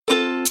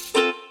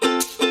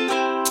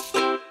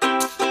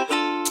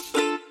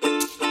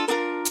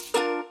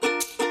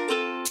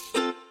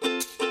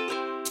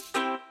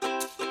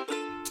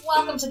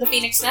welcome to the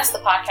Phoenix Nest, the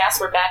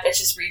podcast where bad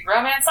bitches read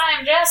romance. I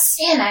am Jess.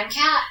 And I'm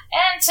Kat.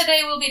 And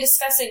today we'll be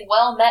discussing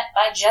Well Met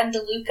by Jen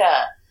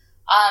DeLuca.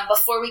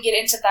 Before we get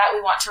into that,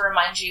 we want to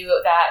remind you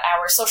that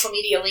our social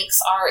media links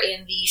are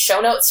in the show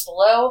notes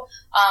below.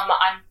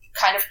 I'm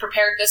kind of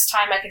prepared this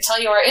time. I can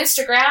tell you our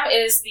Instagram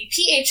is the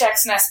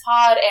PHX Nest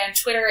Pod and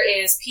Twitter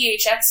is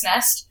PHX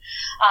Nest.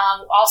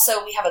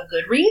 Also, we have a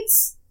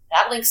Goodreads.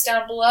 That link's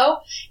down below.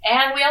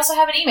 And we also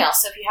have an email,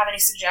 so if you have any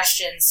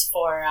suggestions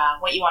for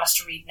what you want us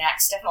to read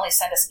next, definitely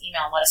send us an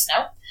email and let us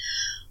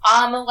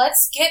know.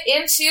 Let's get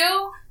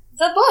into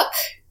the book.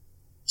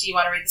 Do you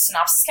want to read the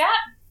synopsis, Kat?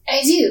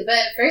 I do, but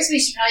first we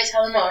should probably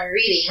tell them what we're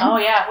reading. Oh,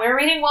 yeah. We're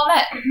reading Well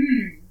Met.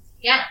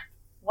 Yeah.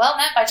 Well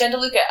Met by Jen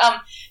DeLuca.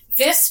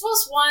 This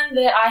was one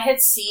that I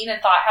had seen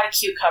and thought had a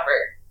cute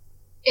cover.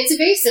 It's a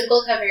very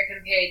simple cover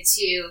compared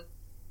to,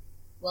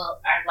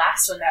 well, our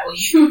last one that we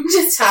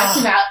just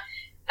talked about.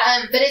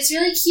 But it's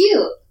really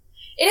cute.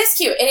 It is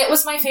cute, and it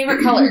was my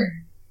favorite color,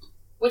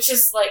 which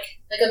is like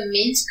a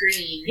mint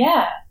green.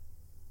 Yeah.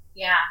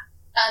 Yeah.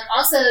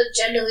 Also,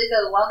 Jen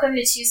DeLuca, welcome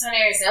to Tucson,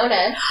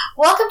 Arizona.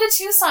 Welcome to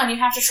Tucson. You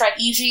have to try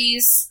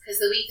EG's. Because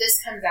the week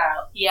this comes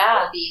out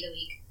will be the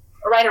week.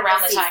 Right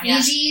around the time, yeah.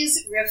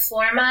 EG's,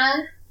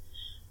 Reforma.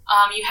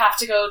 You have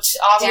to go to,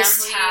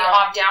 obviously,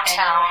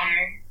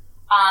 downtown.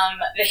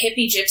 The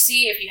Hippie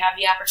Gypsy, if you have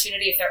the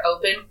opportunity, if they're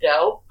open,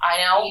 go. I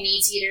know. You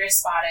need to eat a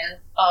Raspado.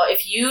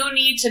 If you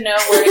need to know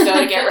where to go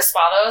to get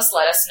Raspados,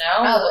 let us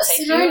know. We'll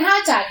take Sonoran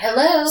hot dog.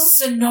 Hello.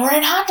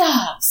 Sonoran hot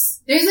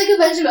dogs. There's like a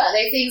bunch of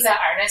other things that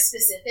aren't as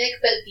specific,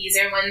 but these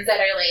are ones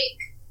that are like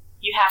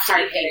you have to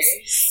hard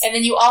hitters. And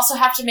then you also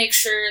have to make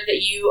sure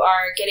that you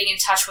are getting in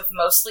touch with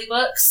Mostly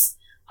Books.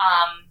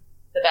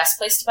 The best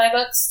place to buy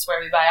books. It's where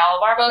we buy all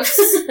of our books.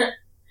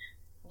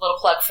 Little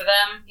plug for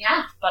them.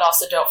 Yeah. But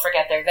also don't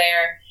forget they're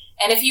there.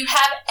 And if you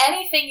have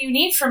anything you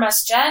need from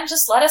us, Jen,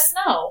 just let us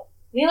know.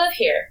 We live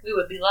here. We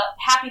would be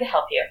happy to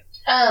help you.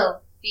 Oh,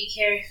 be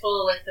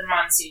careful with the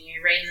monsoon.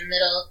 You're right in the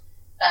middle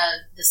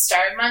of the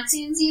start of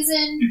monsoon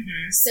season.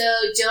 Mm-hmm. So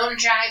don't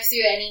drive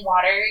through any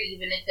water,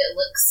 even if it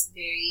looks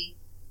very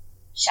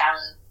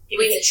shallow.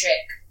 It's a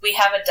trick. We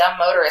have a dumb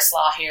motorist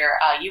law here.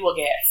 You will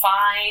get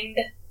fined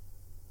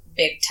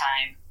big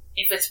time.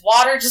 If it's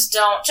water, just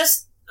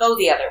go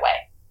the other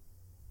way.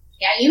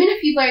 Yeah, even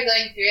if people are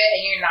going through it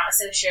and you're not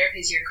so sure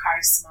because your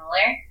car's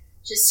smaller,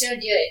 just don't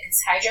do it, because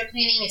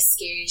hydroplaning is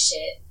scary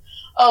shit.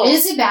 Oh. It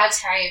is a bad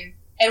time.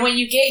 And when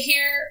you get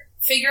here,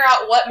 figure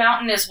out what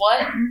mountain is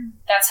what.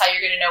 That's how you're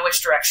going to know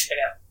which direction to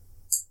go.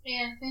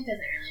 Yeah, it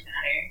doesn't really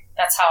matter.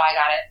 That's how I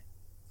got it.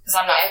 Because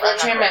I'm not. I've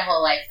lived here my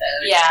whole life,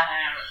 though. Yeah.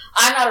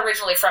 I'm not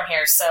originally from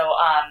here, so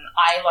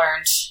I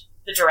learned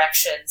the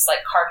directions, like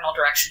cardinal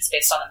directions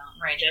based on the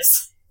mountain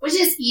ranges. Which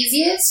is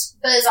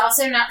easiest, but is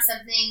also not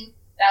something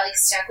that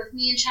stuck with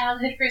me in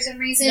childhood for some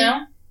reason.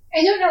 No?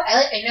 I don't know.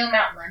 I know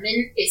Mount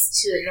Lemmon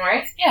is to the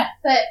north. Yeah.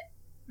 But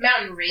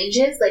mountain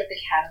ranges, like the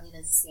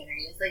Catalinas, the Santa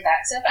Ritas, like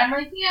that stuff, I'm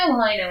like, yeah,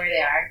 well, I know where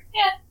they are.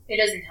 Yeah. It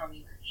doesn't tell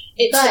me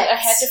much. I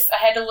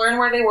had to learn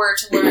where they were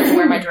to learn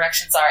where my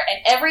directions are.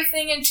 And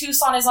everything in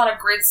Tucson is on a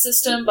grid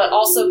system, but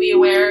also be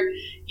aware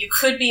you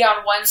could be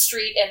on one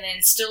street and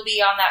then still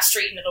be on that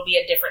street and it'll be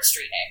a different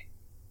street name.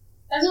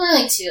 There's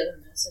only like 2 of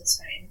them, though, so it's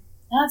fine.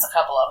 That's a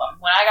couple of them.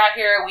 When I got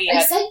here,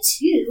 I said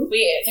 2.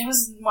 I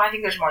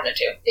think there's more than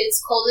 2. It's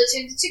Cold that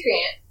turns into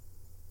Grant.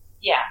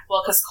 Yeah,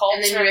 well, because Cold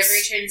and then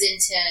River turns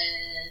into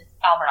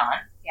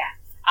Alvernon. Yeah.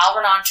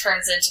 Alvernon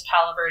turns into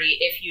Palo Verde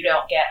if you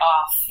don't get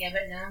off. Yeah,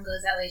 but no one goes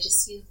that way,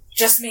 just you.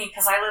 Just me,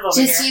 because I live over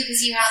here. Just you,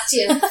 because you have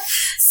to.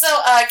 So,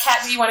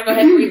 Kat, do you want to go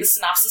ahead and read the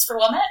synopsis for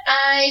Well Met?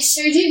 I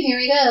sure do.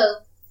 Here we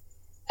go.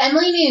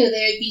 Emily knew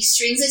there would be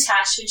strings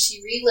attached when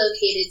she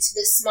relocated to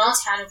the small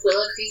town of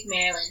Willow Creek,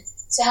 Maryland,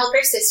 to help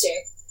her sister.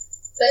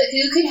 But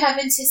who could have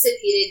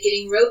anticipated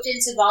getting roped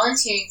into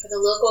volunteering for the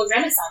local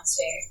Renaissance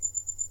Fair?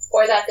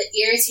 Or that the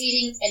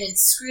irritating and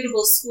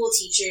inscrutable school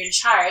teacher in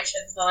charge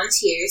of the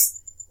volunteers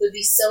would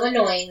be so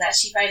annoying that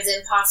she finds it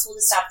impossible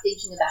to stop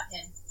thinking about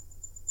him.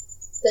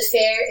 The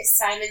fair is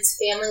Simon's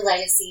family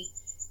legacy,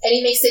 and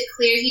he makes it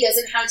clear he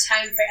doesn't have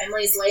time for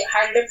Emily's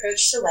lighthearted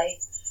approach to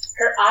life,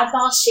 her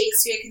oddball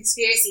Shakespeare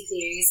conspiracy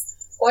theories,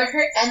 or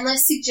her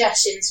endless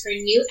suggestions for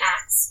new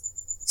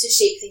acts to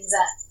shake things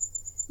up.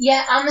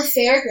 Yet on the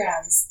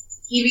fairgrounds,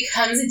 he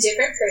becomes a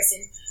different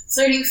person,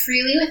 flirting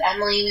freely with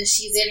Emily when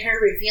she's in her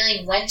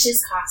revealing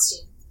wench's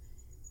costume.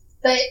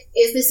 But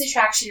is this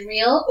attraction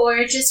real,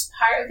 or just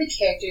part of the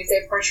characters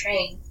they're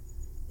portraying?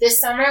 This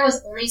summer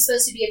was only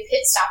supposed to be a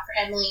pit stop for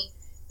Emily,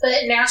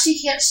 but now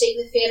she can't shake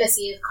the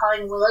fantasy of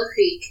calling Willow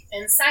Creek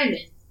and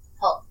Simon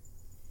home.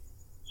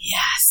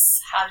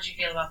 Yes. How did you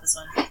feel about this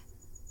one?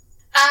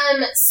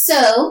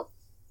 So,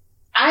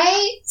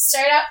 I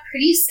started out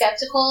pretty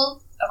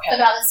skeptical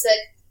about this book,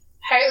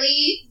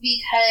 partly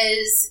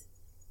because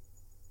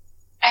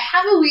I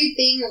have a weird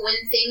thing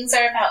when things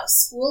are about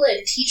school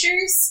and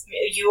teachers.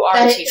 You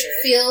are a teacher.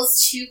 It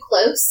feels too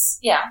close.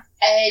 Yeah.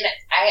 And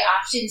I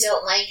often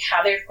don't like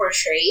how they're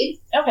portrayed.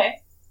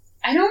 Okay.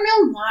 I don't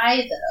know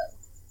why, though.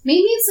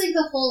 Maybe it's like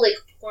the whole,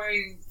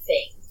 porn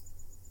thing.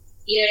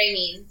 You know what I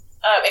mean?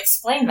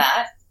 Explain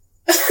that.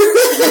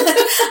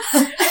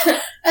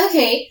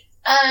 Okay.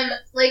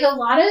 Like a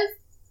lot of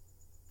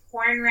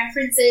porn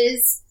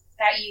references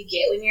that you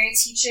get when you're a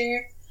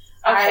teacher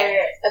are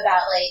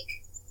about, like,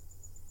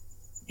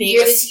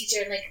 you're the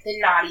teacher and, like, the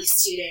naughty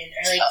student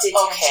or, like,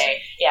 detention.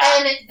 Okay, yeah.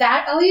 And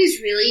that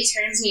always really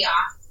turns me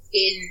off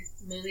in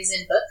movies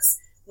and books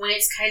when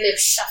it's kind of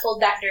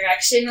shuffled that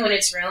direction when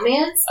it's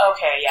romance.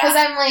 Okay, yeah. Because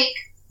I'm like,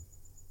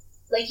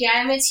 yeah,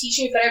 I'm a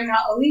teacher, but I'm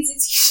not always a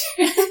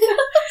teacher.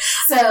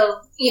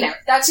 So, you know,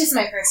 that's just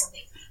my personal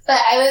thing.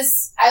 But I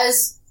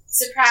was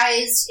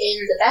surprised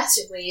in the best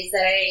of ways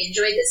that I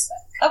enjoyed this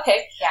book.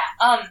 Okay. Yeah.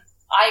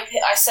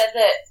 I said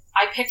that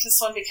I picked this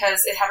one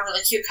because it had a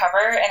really cute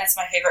cover and it's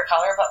my favorite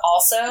color, but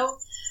also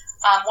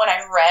when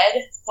I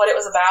read what it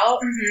was about,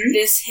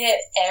 this hit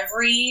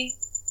every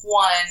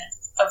one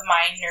of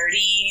my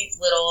nerdy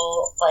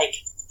little, like,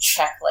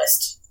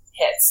 checklist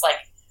hits. Like,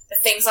 the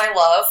things I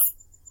love.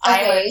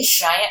 Okay. I'm a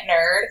giant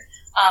nerd.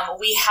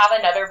 We have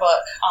another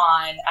book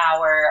on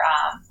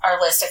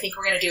our list. I think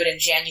we're going to do it in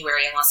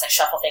January unless I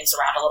shuffle things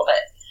around a little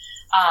bit.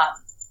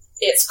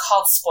 It's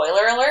called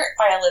Spoiler Alert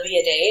by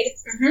Olivia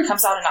Dade.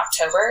 Comes out in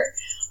October.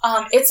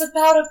 It's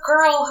about a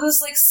girl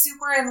who's, like,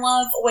 super in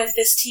love with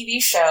this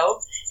TV show,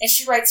 and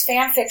she writes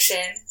fan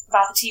fiction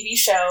about the TV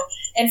show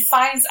and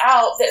finds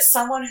out that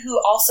someone who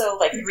also,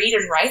 like, read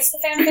and writes the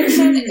fan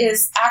fiction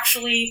is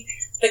actually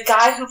the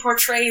guy who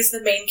portrays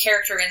the main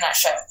character in that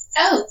show.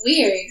 Oh,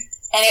 weird.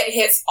 And it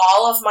hits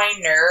all of my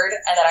nerd,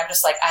 and then I'm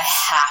just like, I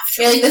have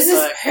to read this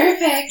book. Is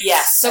perfect.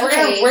 Yes, so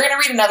okay. we're gonna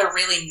read another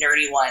really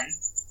nerdy one.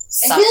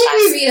 I feel like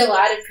we read a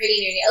lot of pretty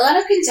nerdy. A lot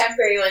of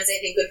contemporary ones I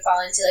think would fall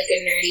into, like,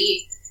 a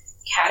nerdy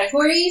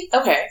category.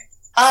 Okay.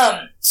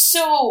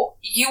 So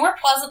you were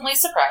pleasantly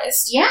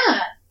surprised.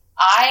 Yeah.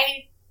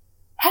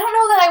 I don't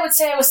know that I would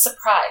say I was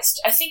surprised.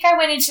 I think I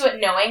went into it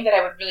knowing that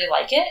I would really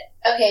like it.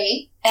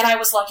 Okay. And I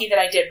was lucky that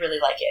I did really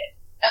like it.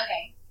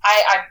 Okay.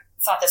 I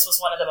thought this was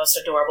one of the most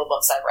adorable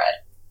books I've read.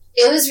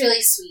 It was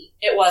really sweet.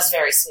 It was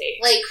very sweet.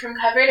 Like, from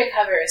cover to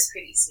cover, it was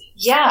pretty sweet.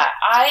 Yeah.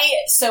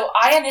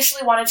 I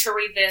initially wanted to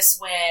read this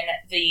when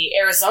the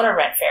Arizona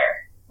Rent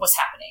Fair was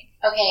happening.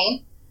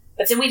 Okay.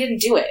 But then we didn't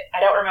do it. I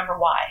don't remember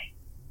why.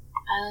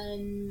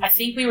 I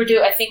think we were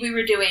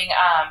doing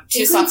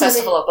Tucson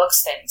Festival of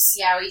Books things.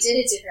 Yeah, we did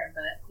a different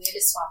book. We had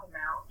to swap them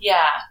out.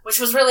 Yeah, which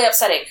was really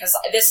upsetting because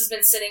this has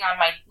been sitting on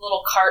my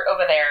little cart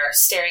over there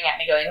staring at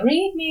me going,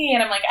 read me.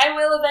 And I'm like, I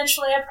will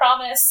eventually, I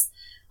promise.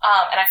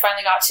 And I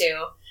finally got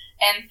to.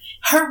 And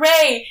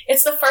hooray!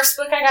 It's the first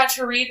book I got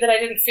to read that I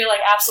didn't feel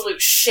like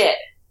absolute shit.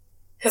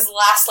 Because the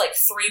last, like,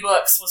 3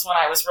 books was when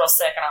I was real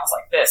sick and I was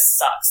like, this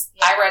sucks.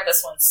 Yeah. I read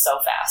this one so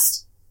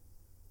fast.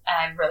 And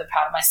I'm really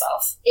proud of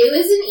myself. It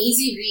was an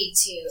easy read,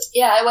 too.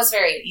 Yeah, it was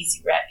very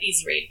easy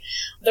read.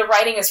 The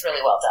writing is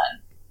really well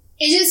done.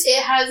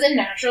 It has a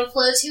natural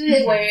flow to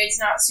it where it's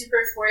not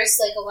super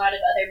forced like a lot of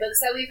other books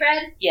that we've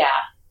read.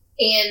 Yeah.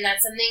 And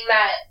that's something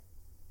that,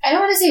 I don't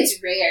want to say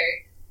it's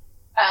rare,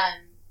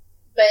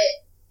 but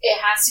it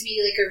has to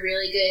be, like, a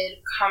really good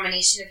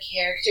combination of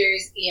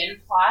characters and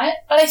plot.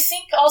 But I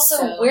think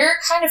also we're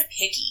kind of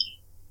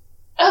picky.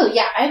 Oh,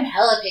 yeah, I'm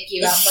hella picky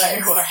about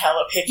books. You are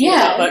hella picky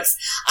about books.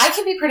 I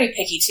can be pretty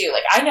picky, too.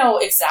 Like, I know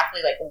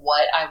exactly, like,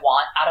 what I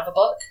want out of a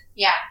book.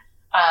 Yeah.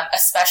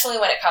 Especially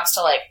when it comes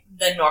to, like,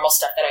 the normal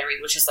stuff that I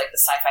read, which is, like, the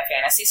sci-fi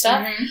fantasy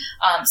stuff.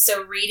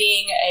 So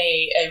reading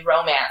a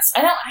romance.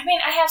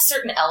 I have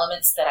certain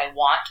elements that I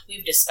want.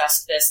 We've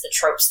discussed this, the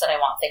tropes that I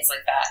want, things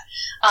like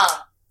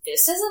that.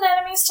 This isn't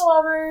enemies to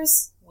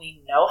lovers.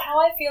 We know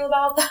how I feel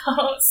about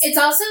those. It's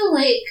also,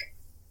 like,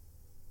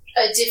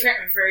 a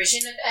different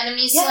version of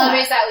enemies to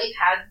lovers that we've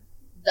had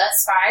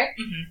thus far.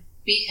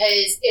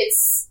 Because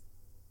it's...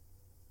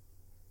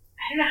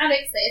 I don't know how to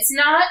explain. It's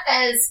not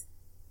as...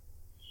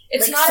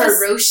 It's like, not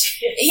ferocious.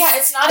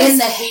 It's not in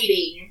the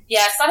hating.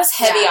 Yeah, it's not as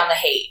heavy on the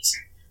hate.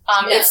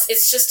 No.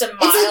 It's just a mild...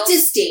 It's like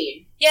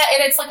disdain. Yeah,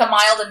 and it's like a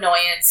mild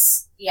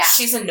annoyance. Yeah.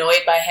 She's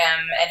annoyed by him,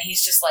 and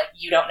he's just like,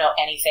 you don't know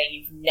anything.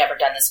 You've never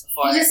done this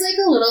before. He's just, like,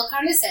 a little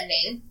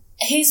condescending.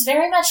 He's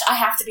very much, I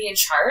have to be in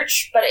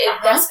charge, but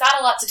that's got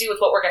a lot to do with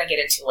what we're going to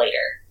get into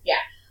later. Yeah.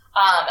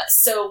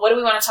 So what do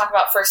we want to talk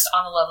about first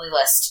on the lovely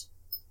list?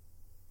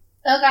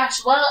 Oh,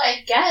 gosh. Well,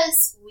 I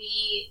guess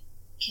we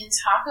can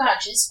talk about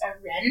just a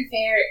Ren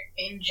Fair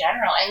in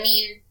general. I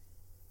mean...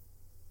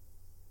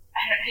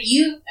 I don't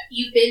know.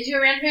 You've been to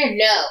a Ren Fair?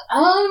 No.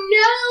 Oh,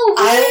 no!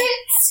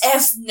 What?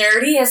 As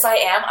nerdy as I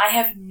am, I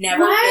have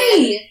never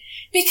been.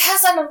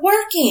 Because I'm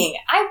working.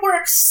 I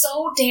work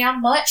so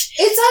damn much.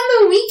 It's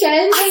on the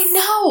weekends. I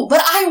know,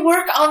 but I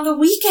work on the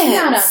weekends.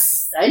 Not on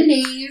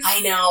Sundays. I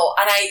know,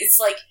 and it's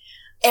like,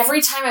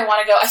 every time I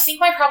want to go, I think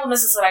my problem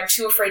is that I'm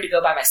too afraid to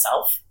go by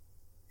myself.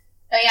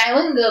 Oh yeah, I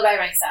wouldn't go by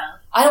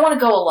myself. I don't want to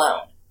go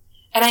alone.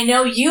 And I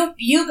know you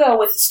go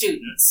with the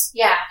students.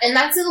 Yeah, and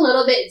that's a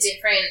little bit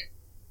different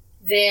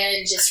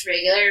than just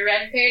regular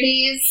Ren Fair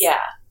days. Yeah.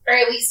 Or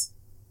at least,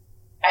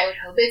 I would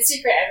hope it's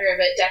different everywhere,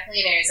 but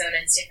definitely in Arizona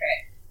it's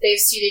different. They have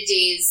student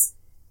days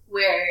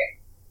where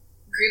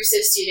groups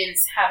of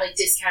students have, like,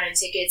 discounted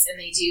tickets and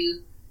they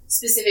do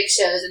specific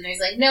shows, and there's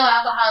like no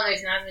alcohol, and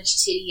there's not as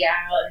much titty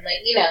out, and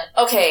like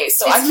Okay,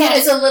 so I can't.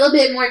 It's a little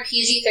bit more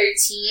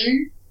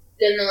PG-13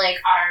 than the like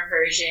R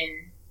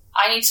version.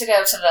 I need to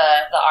go to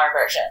the R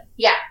version.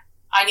 Yeah,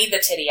 I need the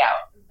titty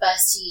out.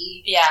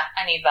 Busty. Yeah,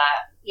 I need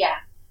that. Yeah,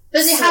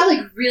 but they have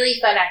like really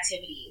fun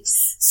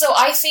activities. So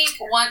I think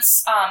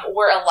once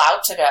we're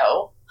allowed to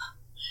go,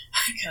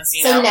 because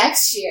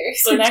next year.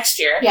 So next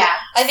year, yeah,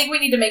 I think we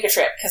need to make a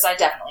trip because I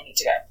definitely need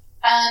to go.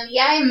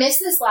 Yeah, I missed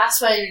this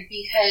last one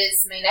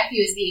because my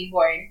nephew was being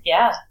born.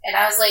 Yeah. And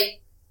I was like,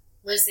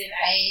 listen,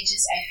 I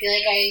feel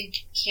like I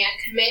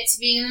can't commit to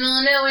being in the middle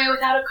of nowhere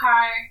without a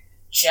car.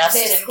 Just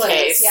in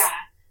case. Yeah.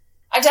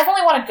 I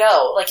definitely want to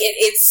go. Like,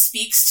 it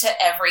speaks to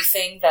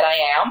everything that I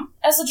am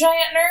as a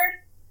giant nerd.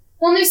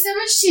 Well, there's so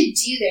much to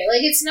do there.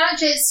 Like, it's not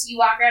just you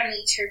walk around and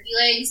eat turkey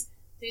legs.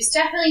 There's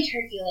definitely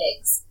turkey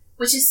legs,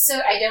 which is so...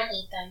 I don't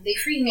eat them. They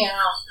freak me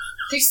out.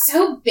 They're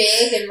so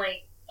big and,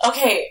 like...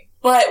 Okay,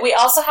 but we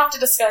also have to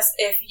discuss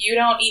if you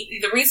don't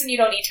eat... The reason you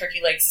don't eat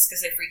turkey legs is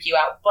because they freak you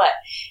out. But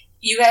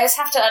you guys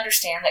have to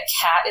understand that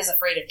Kat is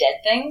afraid of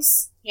dead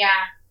things. Yeah.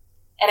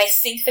 And I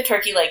think the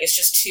turkey leg is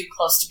just too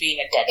close to being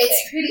a dead thing.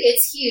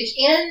 It's huge.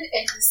 And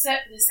this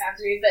sounds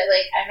weird, but,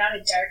 like, I'm not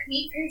a dark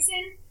meat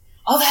person.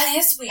 Oh, that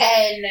is weird.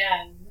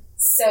 And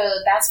so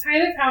that's part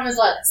of the problem as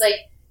well. It's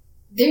like,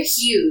 they're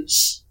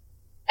huge.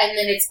 And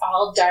then it's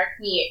all dark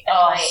meat.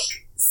 And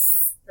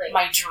like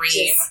my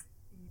dream.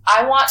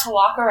 I want to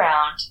walk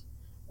around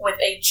with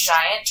a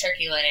giant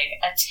turkey leg,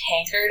 a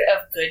tankard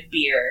of good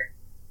beer,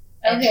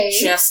 and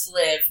just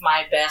live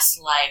my best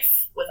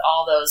life with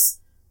all those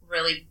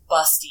really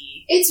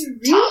busty It's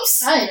really tops.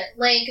 Fun.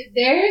 Like,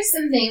 there are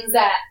some things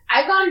that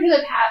I've gone for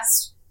the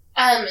past...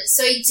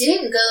 so I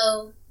didn't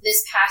go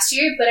this past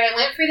year, but I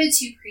went for the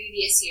 2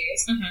 previous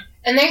years. Mm-hmm.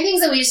 And there are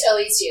things that we just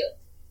always do.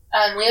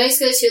 We always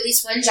go to at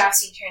least one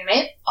jousting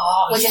tournament,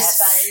 which is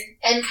fun,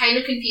 and kind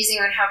of confusing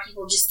on how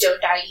people just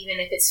don't die even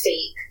if it's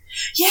fake.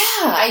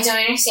 Yeah. I don't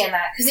understand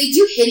that, because they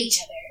do hit each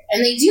other,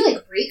 and they do,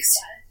 like, break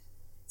stuff.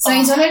 So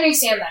I don't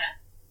understand that.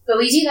 But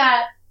we do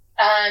that.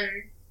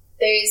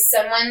 There's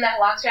someone that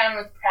walks around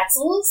with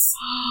pretzels,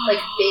 like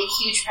big,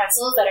 huge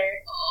pretzels that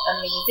are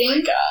amazing. Oh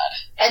my god.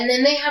 And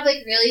then they have,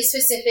 like, really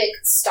specific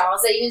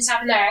stalls that you can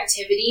stop in their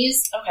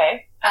activities.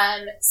 Okay.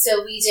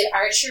 So we did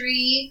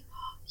archery.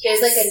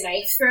 There's, like, a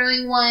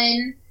knife-throwing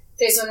one.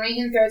 There's one where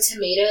you can throw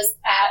tomatoes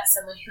at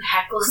someone who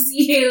heckles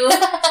you.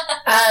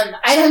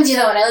 I don't do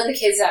that one. I let the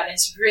kids out, and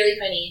it's really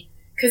funny.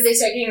 Because they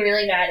start getting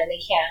really mad, and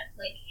they can't,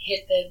 like,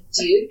 hit the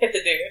dude. Hit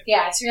the dude.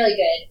 Yeah, it's really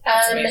good.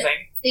 That's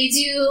amazing. They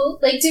do,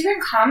 like,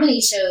 different comedy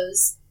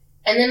shows.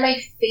 And then my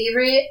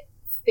favorite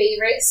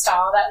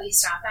stall that we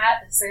stop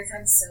at, this is going to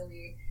sound so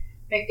weird,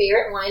 my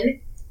favorite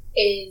one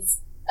is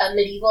a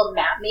medieval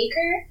map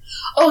maker.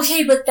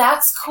 Okay, but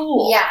that's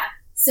cool. Yeah.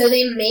 So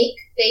they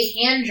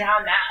hand draw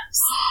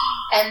maps.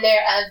 And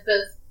they're of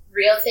both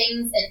real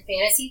things and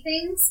fantasy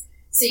things.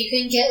 So you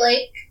can get,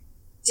 like,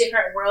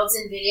 different worlds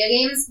in video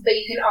games, but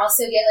you can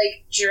also get,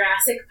 like,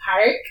 Jurassic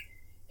Park.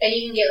 And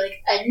you can get,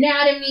 like,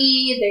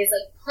 anatomy, there's,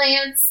 like,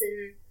 plants,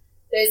 and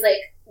there's,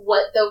 like,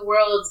 what the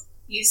world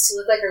used to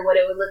look like or what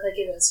it would look like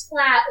if it was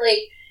flat. Like,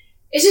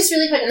 it's just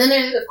really fun. And then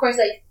there's, of course,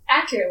 like,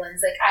 accurate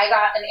ones. Like, I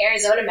got an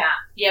Arizona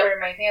map for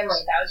my family.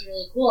 That was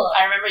really cool.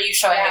 I remember you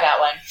showing me that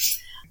one.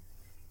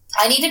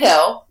 I need to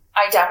go.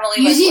 I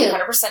definitely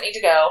 100% need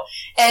to go.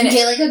 And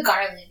get, like, a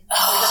garland.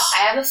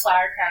 I have a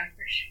flower crown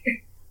for sure.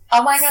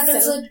 Oh my god,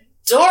 that's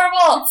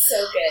adorable! It's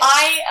so good.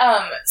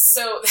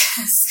 So this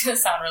is gonna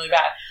sound really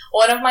bad.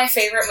 One of my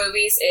favorite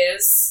movies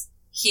is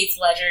Heath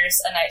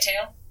Ledger's A Knight's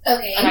Tale.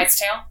 Okay. A Knight's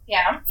Tale.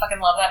 Yeah. Fucking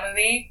love that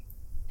movie.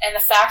 And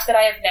the fact that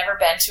I have never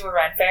been to a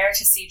Ren Fair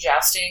to see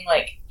jousting,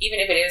 like, even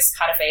if it is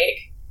kind of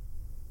fake,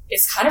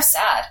 is kind of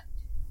sad.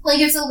 Like,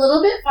 it's a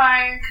little bit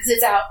far,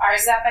 because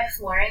ours is out by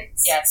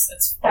Florence. Yeah,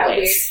 it's that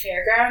weird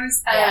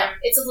fairgrounds.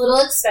 It's a little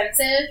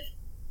expensive.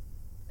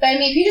 But I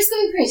mean, if you're just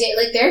going for a day,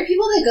 like, there are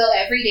people that go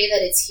every day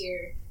that it's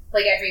here.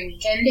 Like, every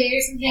weekend day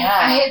or something.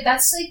 Yeah.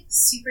 That's, like,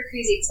 super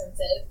crazy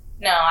expensive.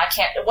 No, I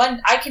can't.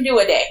 I can do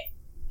a day.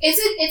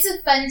 It's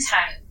a fun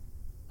time.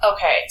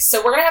 Okay,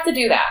 so we're gonna have to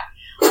do that.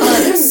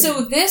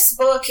 So this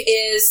book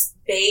is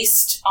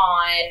based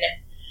on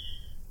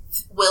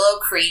Willow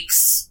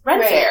Creek's Ren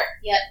Fair.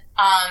 Yep.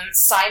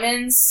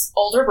 Simon's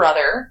older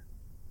brother.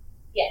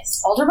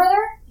 Yes. Older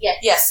brother? Yes.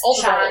 Yes,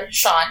 older brother.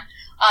 Sean.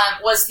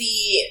 Was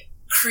the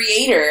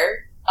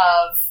creator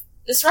of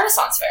this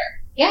Renaissance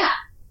Fair. Yeah.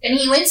 And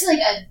he went to, like,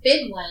 a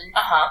big one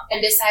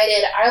and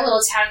decided our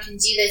little town can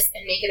do this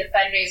and make it a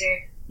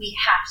fundraiser. We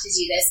have to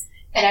do this.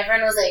 And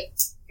everyone was like,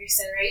 you're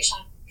so right,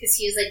 Sean. Because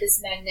he is, like,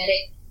 this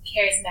magnetic,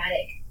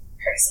 charismatic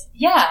person.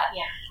 Yeah.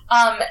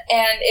 Yeah.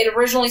 And it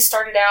originally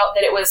started out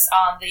that it was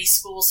on the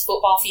school's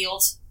football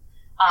field.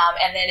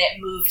 And then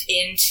it moved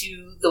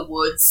into the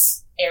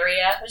woods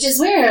area. Which is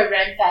where a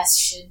Ren Fest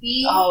should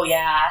be. Oh,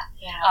 yeah.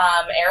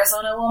 Yeah.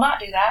 Arizona will not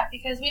do that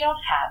because we don't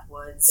have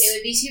woods. It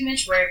would be too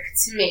much work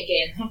to make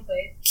it.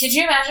 Could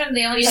you imagine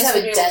the only place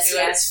they'd be able to do it?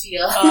 Dusty-ass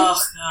feel. Oh,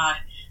 God.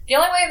 The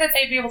only way that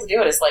they'd be able to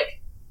do it is,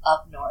 like,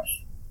 up north.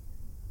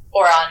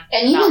 Or on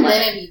And even Mount then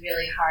Lemon. it'd be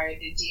really hard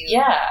to do.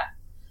 Yeah.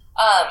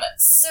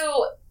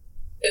 So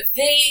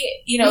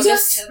they, We do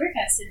this...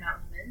 Oktoberfest in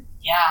Mount Lemon.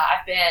 Yeah,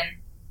 I've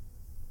been.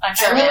 I'm I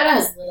German. went when I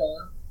was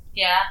little.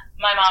 Yeah,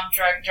 my mom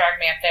dragged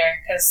me up there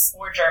because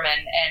we're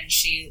German, and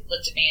she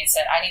looked at me and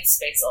said, "I need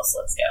Spätzle, so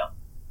let's go."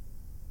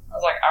 I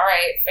was like, "All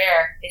right,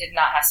 fair." They did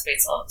not have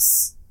Spätzle. It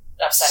was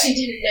upsetting.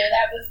 She didn't know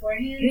that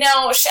beforehand?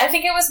 No, I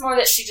think it was more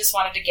that she just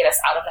wanted to get us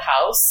out of the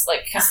house,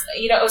 like because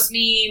it was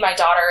me, my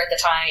daughter at the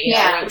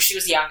time. She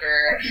was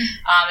younger,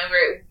 and we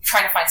were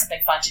trying to find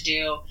something fun to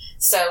do.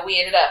 So we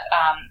ended up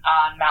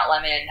on Mount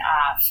Lemon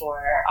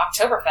for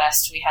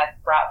Oktoberfest. We had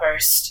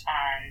bratwurst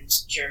and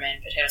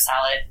German potato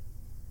salad.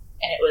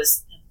 And it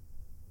was the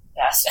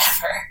best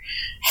ever.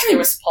 There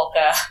was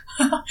polka.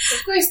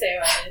 Of course there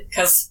was.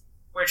 Because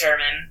we're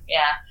German,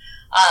 yeah.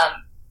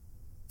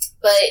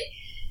 But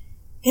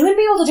they wouldn't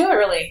be able to do it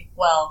really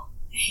well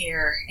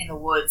here in the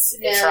woods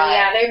if they tried.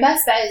 Yeah, their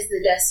best bet is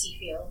the dusty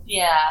field.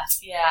 Yeah.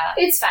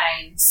 It's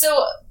fine.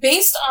 So,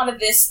 based on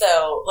this,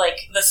 though, like,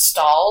 the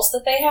stalls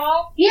that they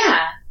had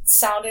Yeah.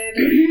 sounded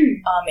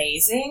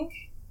amazing.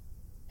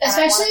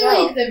 Especially,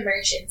 like, the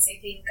merchants, I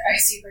think, are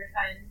super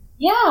fun.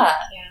 Yeah.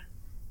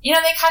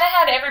 They kind of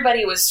had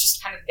everybody was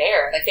just kind of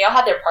there. Like, they all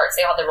had their parts.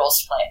 They all had their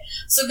roles to play.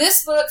 So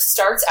this book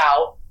starts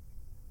out,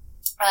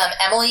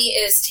 Emily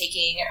is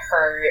taking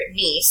her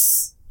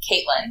niece,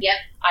 Caitlin. Yep.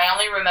 I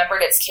only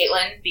remembered it's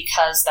Caitlin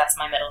because that's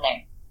my middle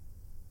name.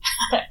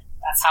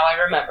 That's how I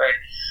remembered.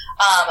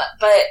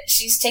 But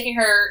she's taking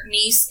her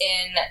niece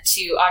in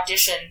to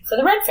audition for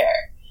the Ren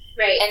Fair.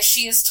 Right. And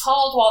she is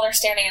told while they're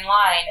standing in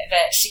line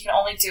that she can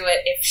only do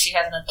it if she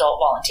has an adult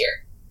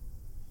volunteer.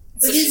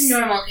 Which is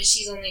normal because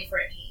she's only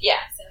 14. Yeah.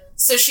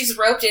 So she's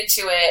roped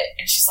into it,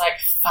 and she's like,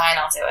 fine,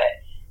 I'll do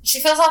it.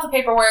 She fills out the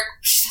paperwork.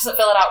 She doesn't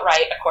fill it out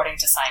right, according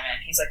to Simon.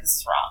 He's like, this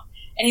is wrong.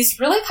 And he's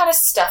really kind of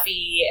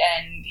stuffy,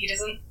 and he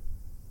doesn't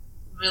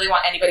really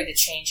want anybody to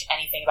change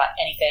anything about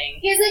anything.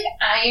 He has, like,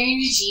 iron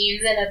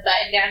jeans and a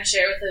button-down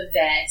shirt with a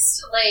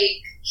vest.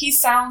 Like... He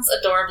sounds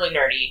adorably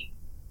nerdy,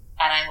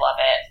 and I love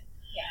it.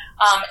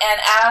 Yeah.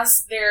 And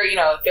as their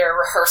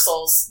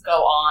rehearsals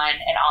go on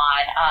and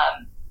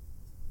on,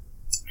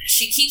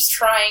 she keeps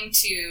trying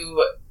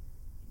to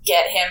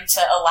get him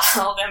to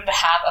allow them to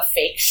have a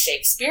fake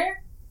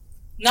Shakespeare.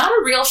 Not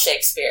a real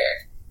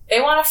Shakespeare. They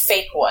want a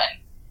fake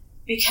one.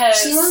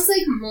 Because... She wants,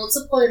 like,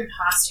 multiple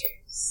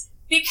imposters.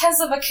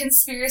 Because of a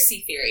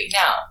conspiracy theory.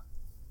 Now,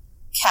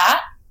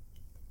 Kat?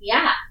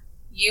 Yeah.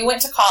 You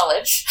went to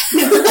college.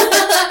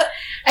 I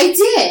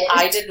did.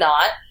 I did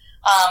not.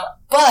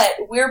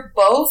 But we're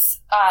both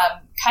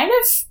kind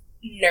of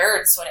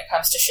nerds when it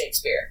comes to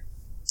Shakespeare.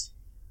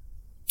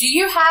 Do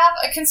you have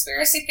a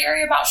conspiracy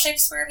theory about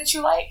Shakespeare that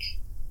you like?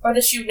 Or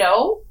that you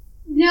know?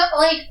 No,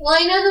 like, well,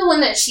 I know the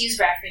one that she's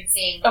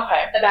referencing.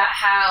 Okay. About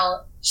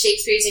how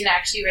Shakespeare didn't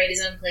actually write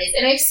his own plays.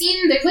 And I've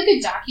seen, there's like a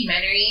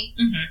documentary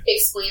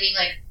explaining,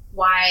 like,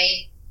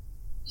 why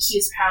he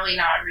was probably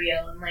not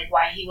real and, like,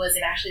 why he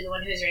wasn't actually the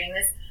one who was writing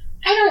this.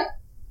 I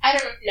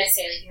don't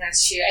necessarily think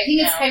that's true. I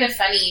think it's kind of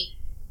funny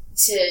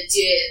to do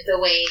it the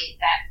way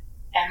that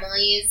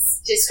Emily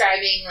is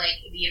describing, like,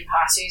 the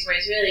imposters, where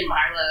it's really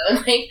Marlowe.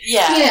 And, like,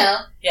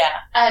 Yeah.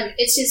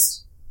 It's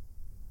just,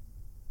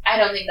 I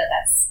don't think that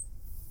that's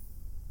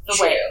the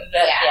true. way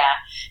that,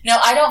 No,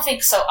 I don't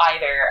think so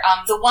either.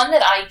 The one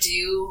that I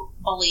do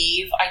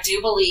believe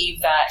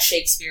that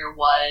Shakespeare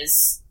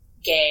was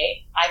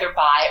gay, either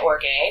bi or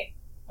gay,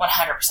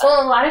 100%.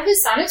 Well, a lot of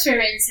his sonnets were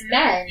written to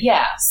men.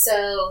 Yeah.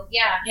 So,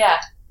 yeah. Yeah.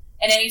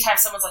 And anytime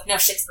someone's like, no,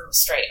 Shakespeare was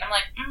straight, I'm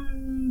like,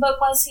 but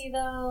was he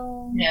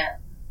though? No.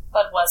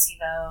 But was he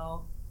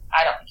though?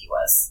 I don't think he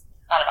was.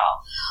 Not at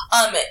all.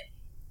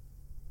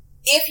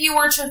 If you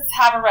were to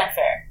have a Ren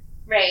Fair,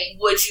 right,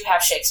 would you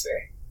have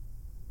Shakespeare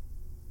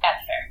at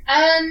the fair?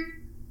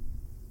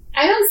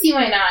 I don't see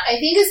why not. I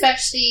think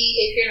especially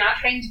if you're not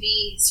trying to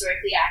be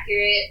historically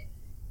accurate,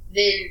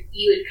 then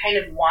you would kind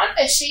of want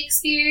a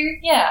Shakespeare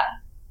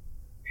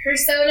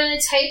persona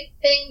type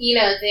thing. You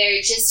know,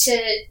 they're just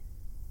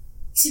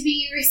to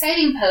be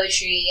reciting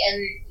poetry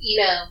and,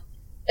 you know,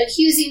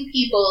 accusing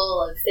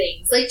people of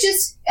things. Like,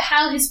 just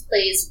how his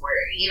plays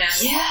were, you know?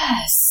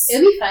 Yes.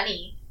 It would be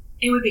funny.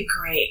 It would be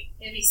great.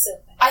 It would be so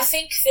funny. I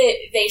think that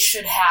they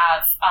should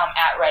have,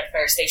 at Red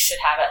Fairs, they should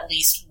have at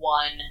least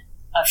one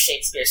of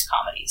Shakespeare's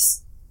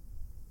comedies.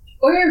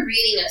 Or a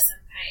reading of some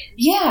kind.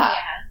 Yeah.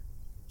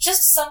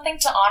 Just something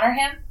to honor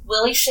him.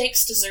 Willie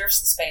Shakes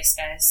deserves the space,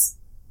 guys.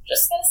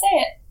 Just gonna say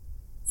it.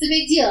 It's a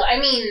big deal. I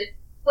mean,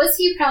 was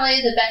he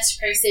probably the best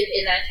person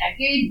in that time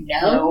period?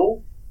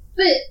 No.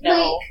 But,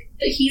 like,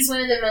 he's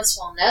one of the most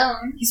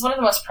well-known. He's one of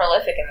the most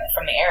prolific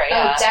from the era,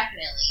 Oh,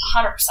 definitely.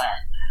 100%.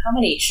 How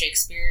many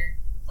Shakespeare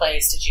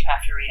plays did you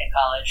have to read in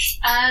college?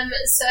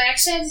 So I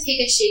actually had to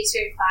take a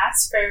Shakespeare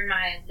class for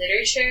my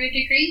literature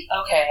degree.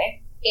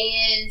 Okay.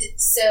 And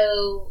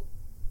so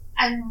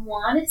I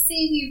want to say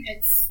we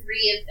read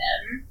 3 of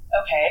them.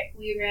 Okay.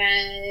 We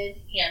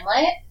read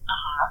Hamlet.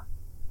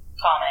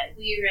 Common.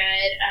 We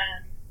read,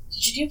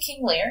 did you do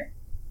King Lear?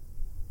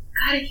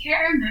 God, I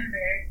can't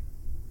remember.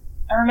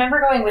 I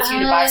remember going with you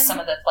to buy some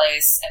of the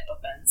plays at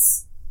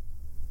Bookman's.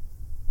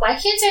 Why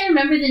can't I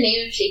remember the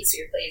name of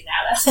Shakespeare plays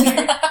now? That's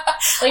weird.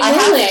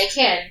 Normally I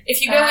can.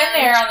 If you go in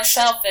there on the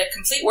shelf, the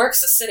Complete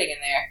Works is sitting in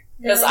there.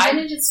 Because I'm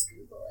going to just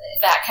Google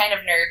it. That kind of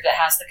nerd that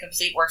has the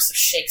Complete Works of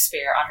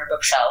Shakespeare on her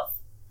bookshelf.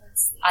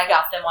 Let's see. I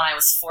got them when I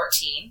was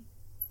 14.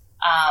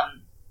 I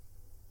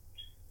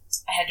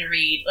had to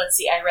read,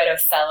 I read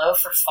Othello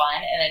for fun,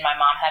 and then my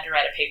mom had to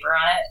write a paper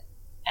on it,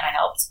 and I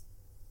helped.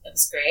 It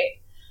was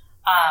great.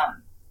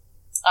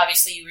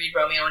 Obviously, you read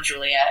Romeo and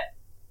Juliet.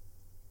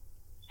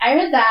 I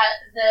read that,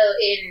 though,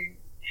 in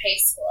high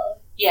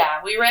school.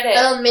 Yeah, we read it.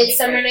 Oh,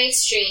 Midsummer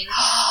Night's Dream.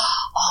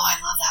 Oh, I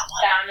love that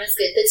one. That one was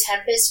good. The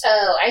Tempest.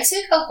 Oh, I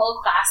took a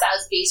whole class that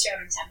was based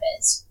around The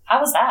Tempest.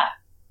 How was that?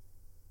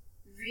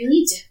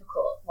 Really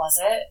difficult. Was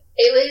it?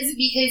 It was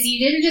because you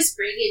didn't just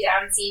break it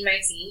down scene by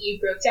scene. You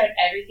broke down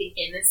everything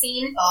in the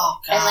scene. Oh,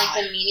 God.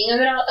 And, the meaning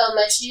of it all. Oh,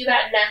 Much Ado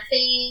About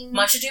Nothing.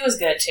 Much Ado was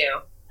good, too.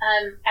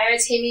 I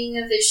read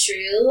Taming of the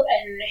Shrew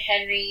and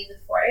Henry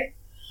IV.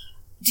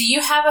 Do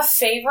you have a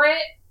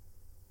favorite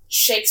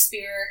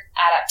Shakespeare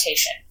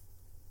adaptation?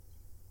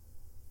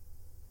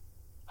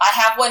 I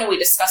have one, and we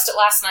discussed it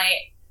last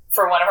night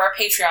for one of our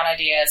Patreon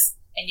ideas,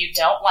 and you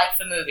don't like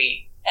the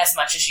movie as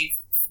much as you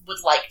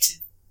would like to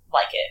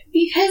like it.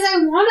 Because I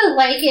want to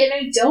like it,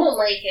 and I don't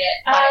like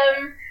it.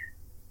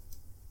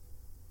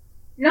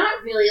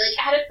 Not really.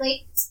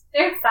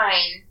 They're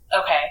fine.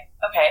 Okay.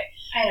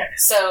 I don't know.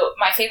 So,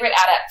 my favorite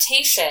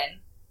adaptation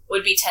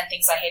would be 10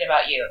 Things I Hate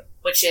About You,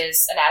 which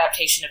is an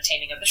adaptation of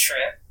Taming of the Shrew.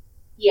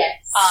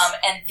 Yes.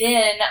 And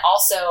then,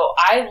 also,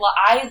 I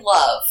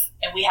love,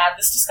 and we had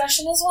this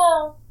discussion as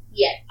well,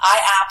 yes.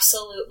 I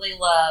absolutely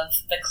love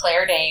the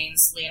Claire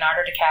Danes,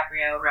 Leonardo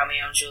DiCaprio,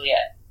 Romeo and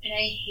Juliet. And I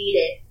hate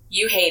it.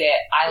 You hate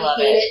it. I love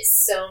it. I hate it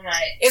so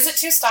much. Is it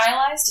too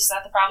stylized? Is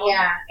that the problem?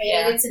 Yeah.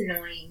 I think it's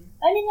annoying.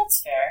 I mean,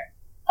 that's fair.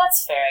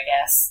 That's fair, I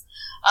guess.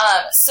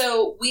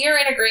 So we are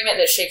in agreement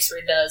that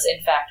Shakespeare does,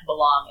 in fact,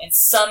 belong in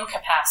some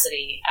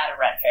capacity at a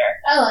Ren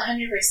Fair. Oh,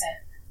 100%.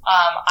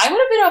 I would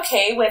have been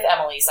okay with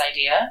Emily's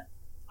idea.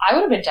 I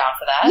would have been down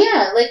for that.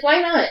 Yeah, why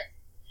not?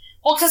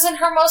 Well, because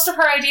most of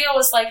her idea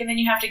was and then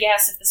you have to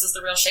guess if this is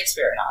the real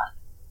Shakespeare or not.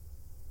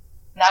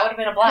 And that would have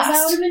been a blast.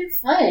 That would have been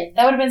fun.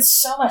 That would have been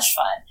so much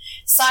fun.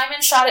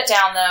 Simon shot it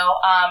down, though.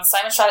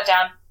 Simon shot it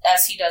down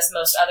as he does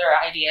most other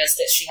ideas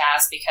that she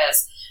has,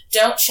 because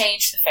don't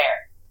change the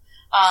fair.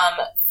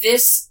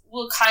 This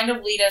will kind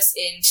of lead us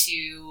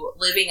into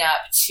living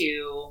up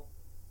to...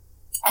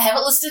 I have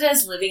it listed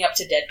as living up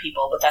to dead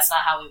people, but that's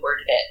not how we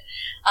worded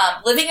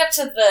it. Living up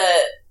to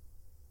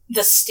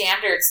the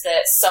standards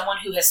that someone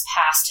who has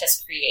passed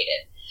has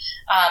created.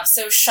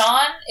 So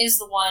Sean is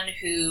the one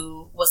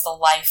who was the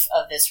life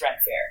of this Ren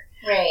Fair.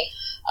 Right.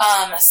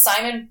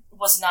 Simon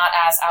was not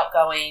as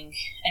outgoing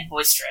and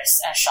boisterous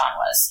as Sean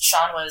was.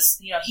 Sean was,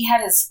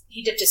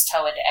 he dipped his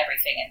toe into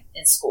everything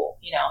in school.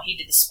 He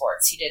did the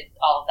sports. He did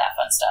all of that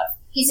fun stuff.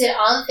 He did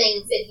all the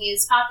things, and he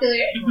was popular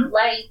and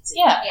liked.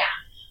 Yeah.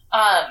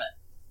 Yeah.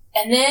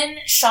 And then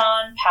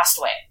Sean passed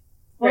away.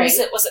 Right.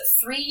 Was it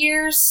 3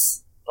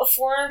 years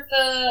before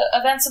the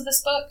events of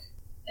this book?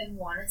 I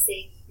want to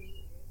say 3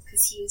 years,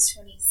 because he was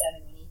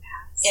 27 when he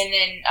passed. And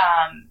then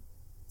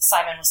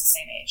Simon was the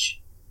same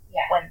age.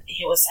 Yeah. When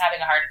he was having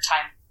a hard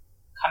time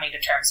coming to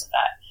terms with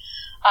that.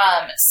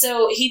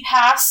 So he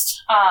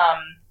passed,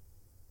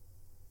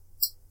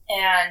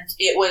 and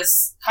it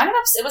was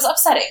it was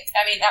upsetting.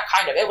 I mean, not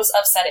kind of, it was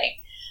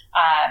upsetting.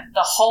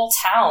 The whole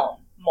town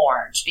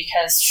mourned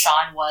because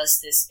Sean was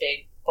this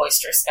big,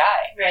 boisterous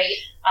guy. Right.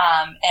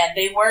 And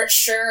they weren't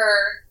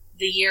sure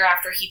the year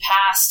after he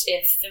passed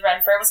if the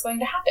Ren Fair was going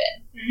to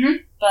happen.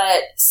 Mm-hmm.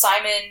 But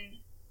Simon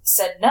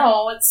said,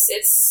 no, it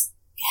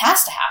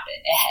has to happen.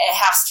 It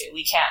has to.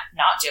 We can't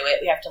not do it.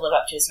 We have to live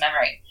up to his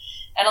memory.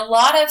 And a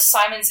lot of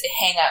Simon's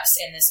hang-ups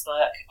in this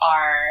book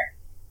are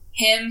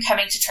him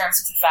coming to terms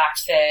with the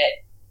fact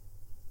that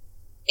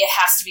it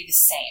has to be the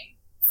same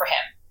for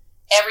him.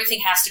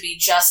 Everything has to be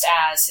just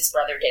as his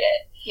brother did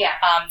it. Yeah.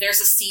 There's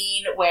a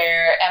scene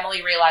where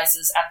Emily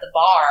realizes at the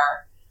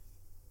bar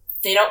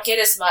they don't get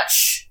as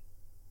much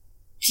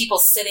people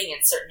sitting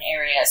in certain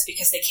areas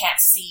because they can't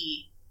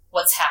see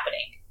what's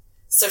happening.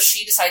 So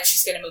she decides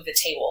she's going to move the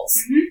tables.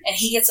 Mm-hmm. And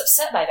he gets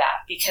upset by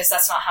that because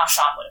that's not how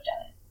Sean would have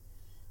done it.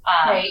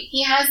 Right.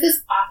 He has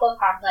this awful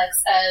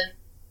complex of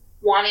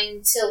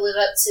wanting to live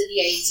up to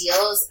the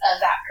ideals of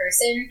that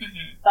person,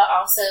 but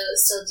also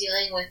still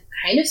dealing with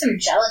kind of some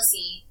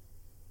jealousy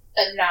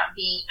of not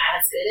being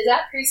as good as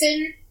that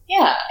person.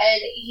 Yeah.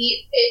 And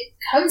it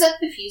comes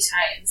up a few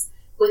times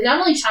with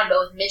not only Sean, but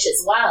with Mitch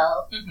as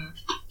well. Mm-hmm.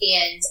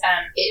 And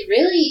it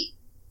really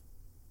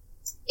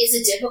is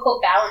a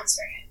difficult balance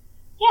for him.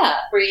 Yeah.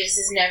 Where he just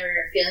is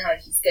never feeling like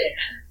he's good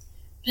enough.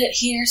 But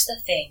here's the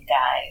thing,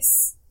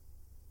 guys.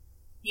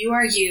 You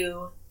are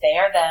you, they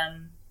are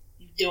them.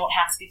 You don't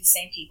have to be the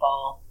same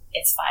people.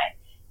 It's fine.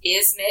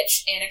 Is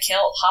Mitch in a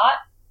kilt hot?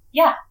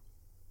 Yeah.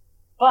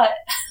 But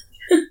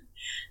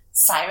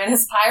Simon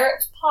is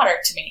Pirate Potter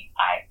to me.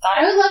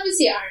 I would love to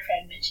see our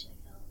friend Mitch in a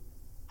kilt.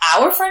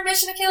 our friend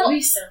Mitch and Akil, That'd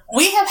be so fun.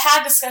 we have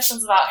had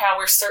discussions about how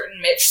we're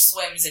certain Mitch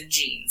swims in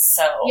jeans.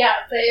 So Yeah,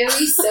 but it would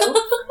be so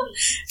funny.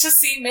 to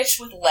see Mitch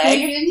with You're leg.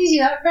 going to do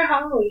that for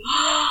Halloween.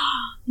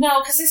 No,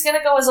 because he's going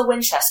to go as a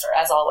Winchester,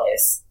 as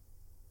always.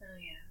 Oh,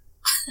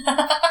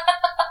 yeah.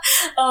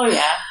 Oh,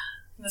 yeah.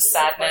 The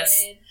sadness.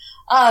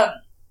 Disappointed.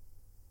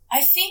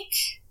 I think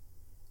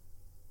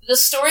the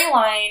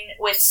storyline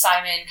with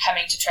Simon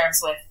coming to terms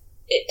with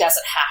it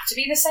doesn't have to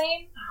be the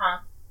same, Uh-huh.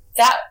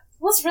 that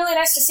was really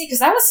nice to see, because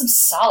that was some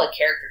solid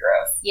character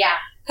growth. Yeah.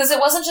 Because it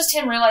wasn't just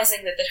him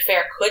realizing that the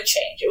affair could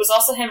change. It was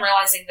also him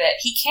realizing that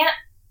he can't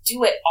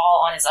do it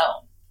all on his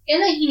own.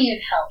 And that he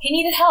needed help. He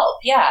needed help,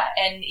 yeah.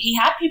 And he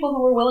had people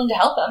who were willing to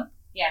help him.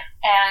 Yeah.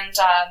 And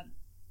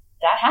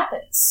that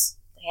happens.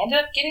 They ended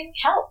up getting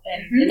help.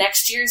 And the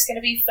next year is going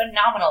to be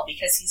phenomenal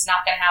because he's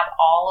not going to have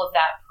all of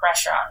that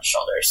pressure on his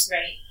shoulders.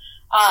 Right.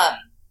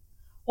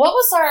 What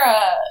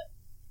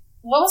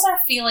was our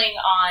feeling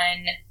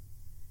on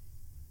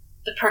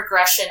the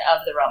progression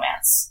of the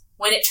romance?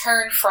 When it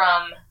turned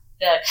from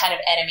the kind of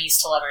enemies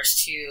to lovers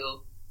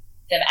to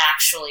them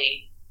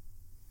actually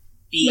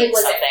being Like,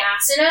 was something. it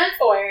fast enough,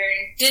 or...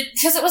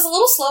 Because it was a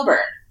little slow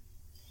burn.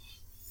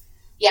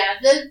 Yeah,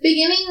 the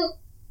beginning,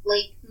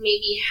 like,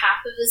 maybe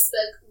half of this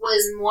book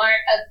was more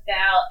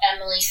about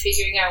Emily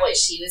figuring out what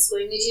she was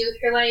going to do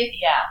with her life.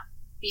 Yeah.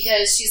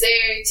 Because she's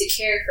there to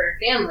care for her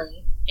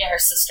family. Yeah, her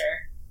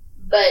sister.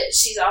 But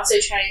she's also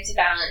trying to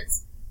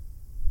balance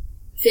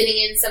fitting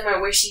in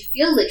somewhere where she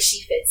feels like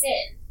she fits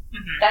in.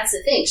 Mm-hmm. That's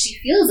the thing. She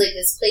feels like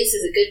this place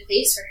is a good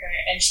place for her,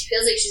 and she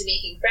feels like she's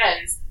making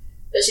friends.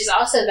 But she's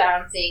also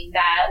balancing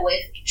that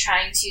with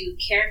trying to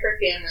care for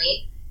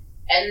family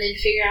and then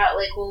figure out,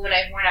 like, well, when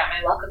I've worn out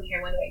my welcome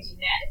here, what do I do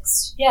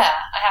next? Yeah,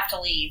 I have to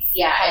leave.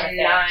 Yeah, kind and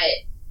of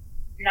thing.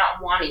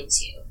 not wanting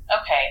to.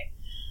 Okay.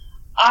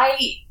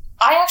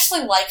 I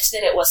actually liked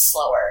that it was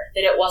slower,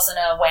 that it wasn't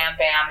a wham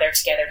bam, they're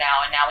together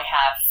now, and now we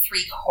have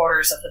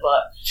 3/4 of the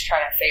book to try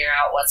to figure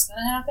out what's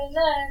going to happen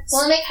next.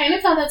 Well, and I kind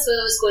of thought that's what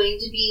it was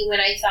going to be when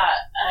I thought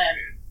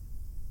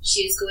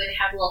she was going to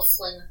have a little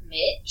fling with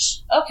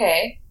Mitch.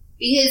 Okay.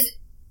 Because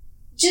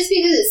just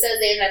because it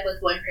says they end up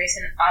with one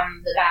person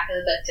on the back of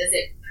the book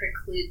doesn't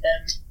preclude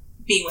them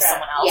Being with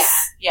from- someone else.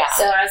 Yeah. Yeah.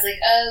 So I was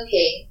like,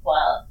 okay,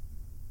 well,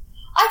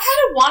 I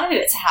kind of wanted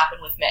it to happen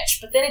with Mitch,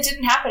 but then it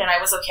didn't happen, and I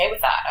was okay with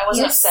that. I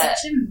wasn't you're upset.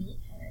 such a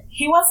meathead.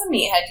 He was a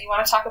meathead. Do you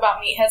want to talk about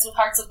meatheads with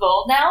hearts of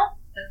gold now?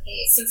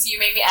 Okay. Since you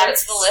made me add it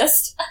to the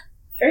list.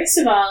 First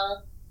of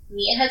all,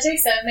 meatheads are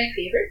some of my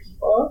favorite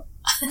people.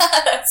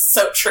 That's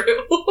so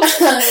true.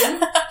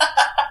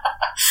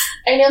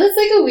 I know that's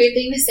like a weird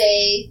thing to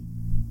say,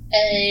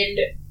 and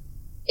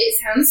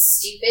it sounds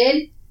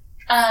stupid,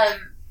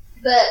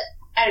 but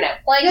I don't know.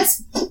 Well, I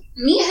guess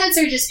meatheads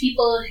are just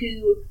people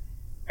who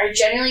are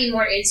generally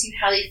more into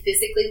how they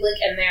physically look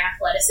and their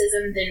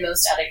athleticism than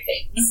most other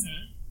things.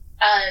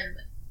 Mm-hmm.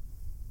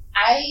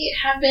 I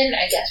have been,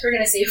 I guess we're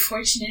going to say,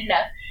 fortunate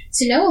enough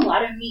to know a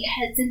lot of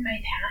meatheads in my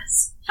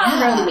past. Not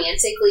Yeah.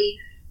 romantically,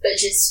 but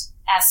just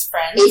As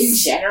friends. in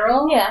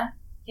general. Yeah.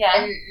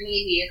 Yeah. And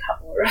maybe a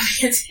couple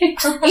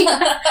romantically.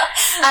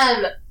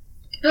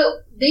 But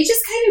they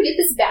just kind of get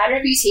this bad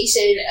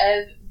reputation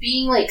of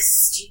being, like,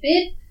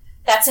 stupid.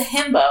 That's a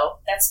himbo.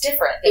 That's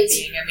different than It's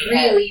being a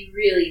meathead. really,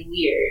 really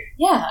weird.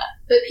 Yeah.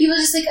 But people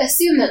just, like,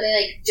 assume that they,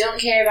 like, don't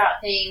care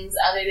about things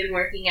other than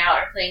working out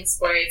or playing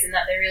sports and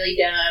that they're really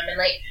dumb and,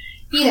 like,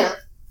 you know,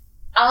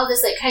 all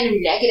this, like, kind of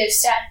negative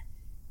stuff.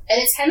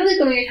 And it's kind of like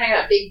when we were talking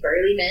about big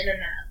burly men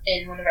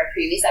in one of our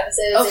previous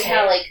episodes and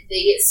how, like,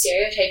 they get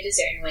stereotyped a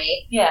certain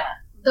way. Yeah.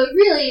 But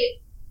really,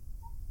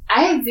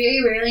 I have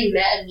very rarely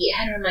met a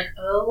meathead where I'm like,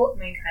 oh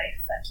my god, I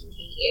fucking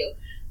hate you.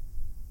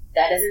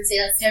 That doesn't say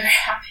that's never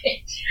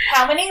happened.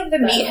 How many of the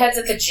meatheads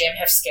at the gym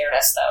have scared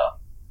us,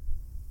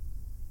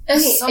 though? Okay,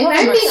 Some if of them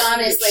I'm are being huge.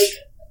 honest,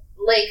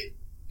 like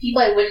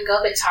people I wouldn't go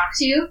up and talk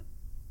to,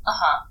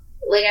 Uh-huh.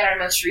 like at our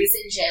most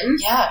recent gym.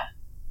 Yeah.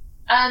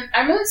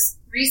 Our most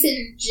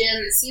recent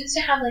gym seems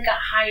to have like a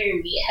higher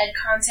meathead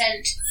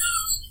content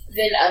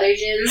than other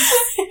gyms.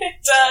 It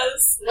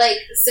does. Like,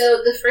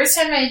 so the first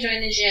time I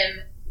joined the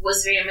gym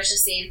was very much the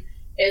same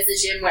as the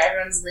gym where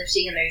everyone's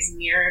lifting and there's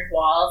mirrored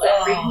walls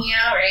that freak me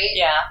out, right?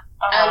 Yeah.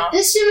 Uh-huh.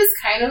 This gym is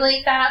kind of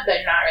like that,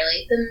 but not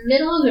really. The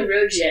middle of the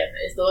road gym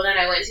is the one that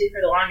I went to for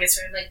the longest,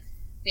 where I'm like,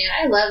 man,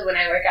 I love when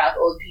I work out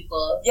with old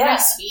people. Yeah. My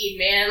speed,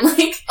 man.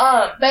 Like,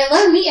 Um, but I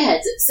love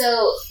meatheads. So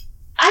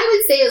I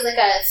would say it's like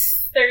a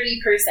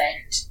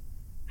 30%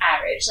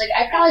 average. Like,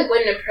 I probably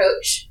wouldn't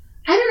approach.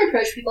 I don't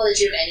approach people at the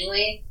gym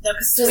anyway. no,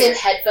 because So they have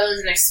headphones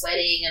and they're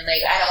sweating, and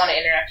like I don't want to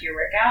interrupt your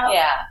workout.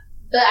 Yeah.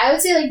 But I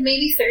would say like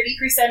maybe 30%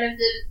 of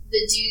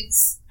the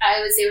dudes I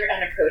would say were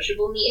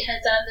unapproachable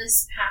meatheads at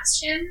this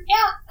past gym.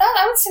 Yeah,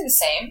 I would say the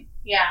same.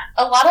 Yeah.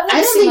 A lot of them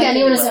I don't seem think like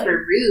anyone they is would.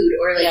 ever rude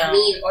or like No.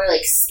 mean or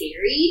like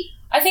scary.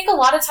 I think a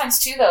lot of times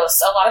too, though,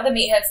 so a lot of the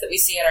meatheads that we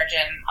see at our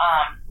gym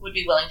would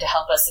be willing to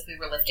help us if we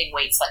were lifting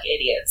weights like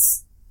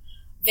idiots.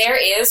 There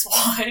is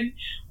one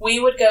we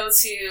would go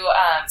to.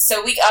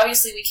 So we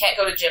can't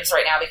go to gyms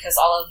right now because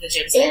all of the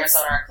gyms in It's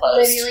Arizona are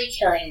closed. literally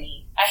killing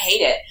me. I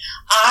hate it.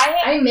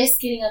 I miss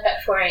getting up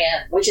at 4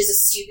 a.m., which is a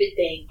stupid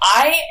thing.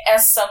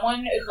 As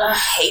someone who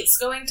hates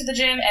going to the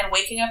gym and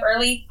waking up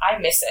early, I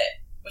miss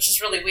it, which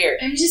is really weird.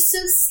 I'm just so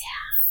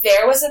sad.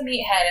 There was a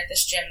meathead at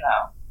this gym,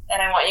 though,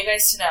 and I want you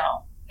guys to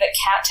know that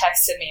Kat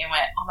texted me and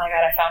went, "Oh my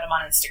god, I found him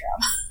on Instagram."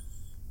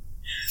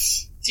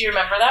 Do you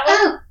remember that one?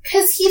 Oh,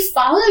 because he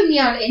followed me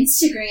on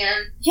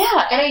Instagram.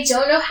 Yeah. And I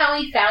don't know how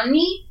he found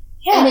me.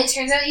 Yeah. And it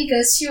turns out he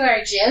goes to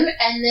our gym,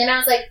 and then I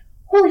was like,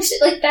 holy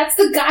shit, like, that's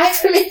the guy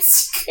from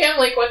Instagram.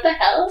 Like, what the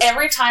hell?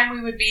 Every time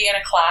we would be in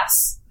a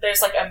class,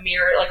 there's, like, a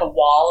mirror, like, a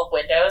wall of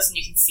windows, and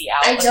you can see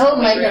out. I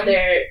don't like that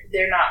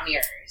they're not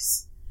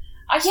mirrors.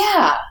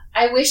 Yeah.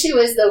 I wish it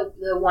was the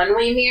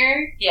one-way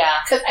mirror.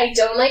 Yeah. Because I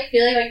don't like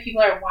feeling like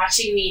people are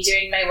watching me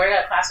during my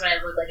workout class when I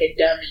look like a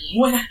dummy.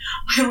 When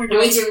we're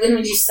doing... When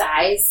we do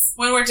size.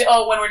 When we're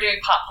doing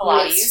pop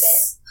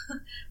Pilates.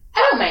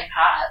 I don't mind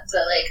pop,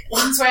 but, like,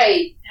 ones where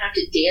I have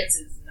to dance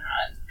is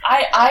not...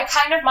 I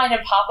kind of mind in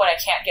pop when I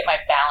can't get my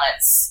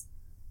balance.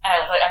 And I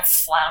look like I'm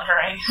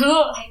floundering.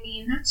 I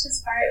mean, that's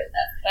just part of it,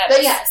 though.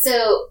 But yeah,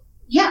 so,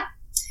 yeah.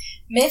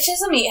 Mitch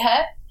is a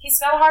meathead. He's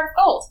got a heart of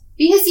gold.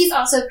 Because he's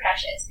also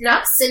precious.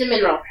 Not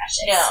cinnamon roll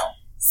precious. No.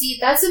 See,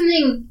 that's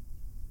something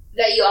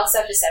that you also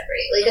have to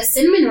separate. Like, a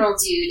cinnamon roll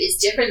dude is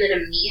different than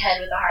a meathead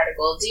with a heart of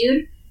gold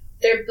dude.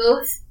 They're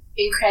both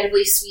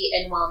incredibly sweet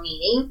and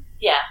well-meaning.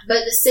 Yeah.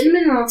 But the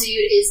cinnamon roll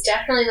dude is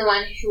definitely the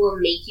one who will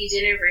make you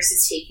dinner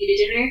versus take you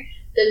to dinner.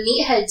 The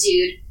meathead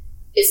dude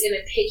is going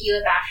to pick you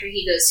up after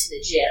he goes to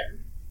the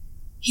gym.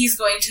 He's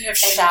going to have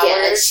and showered.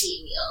 Get a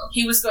cheat meal.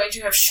 He was going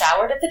to have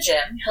showered at the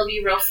gym. He'll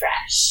be real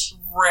fresh.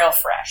 Real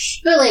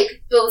fresh. But,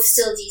 like, both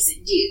still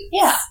decent dudes.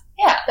 Yeah.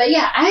 Yeah. But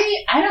yeah,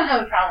 I don't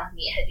have a problem with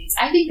meathead dudes.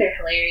 I think they're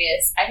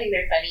hilarious. I think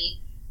they're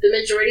funny. The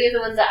majority of the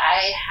ones that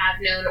I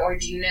have known or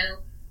do know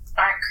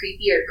aren't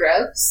creepy or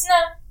gross. No.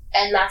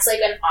 And that's,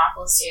 like, an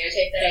awful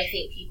stereotype that I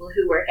think people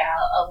who work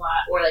out a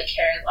lot or, like,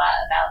 care a lot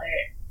about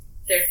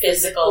their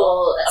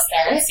physical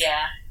aesthetic.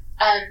 Yeah.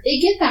 They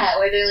get that,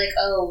 where they're like,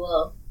 oh,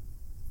 well,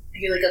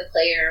 you're, like, a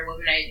player or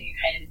womanizer,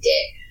 you're kind of a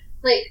dick.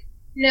 Like,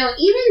 no,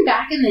 even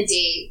back in the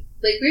day,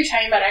 like, we were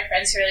talking about our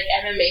friends who are, like,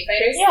 MMA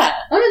fighters. Yeah.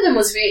 One of them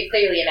was very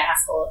clearly an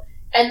asshole.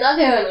 And the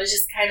other one was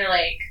just kind of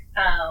like,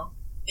 oh.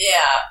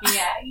 Yeah.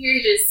 Yeah,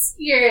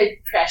 you're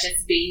a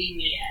precious baby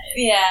meathead.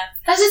 Yeah.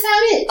 That's just how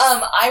it is.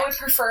 I would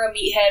prefer a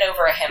meathead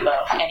over a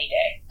himbo any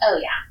day. Oh,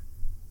 yeah.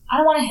 I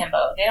don't want a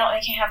himbo. They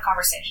can't have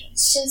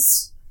conversations.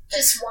 It's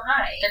just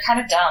why? They're kind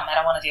of dumb. I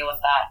don't want to deal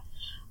with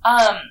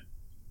that.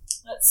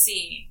 Let's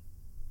see.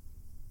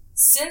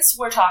 Since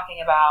we're talking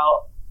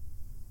about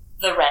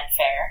the Ren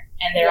Fair,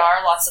 and there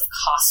are lots of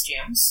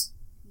costumes.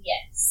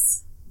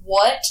 Yes.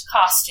 What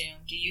costume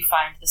do you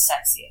find the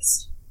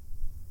sexiest?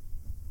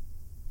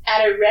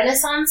 At a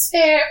Renaissance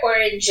fair or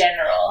in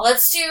general?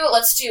 Let's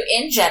do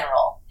in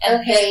general,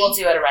 and then we'll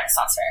do at a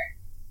Renaissance fair.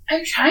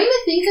 I'm trying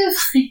to think of,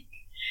 like,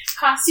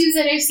 costumes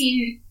that I've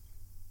seen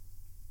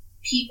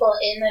people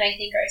in that I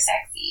think are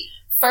sexy.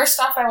 First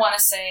off, I want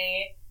to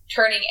say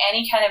turning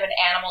any kind of an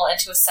animal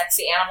into a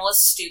sexy animal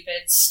is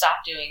stupid.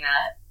 Stop doing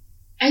that.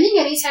 I think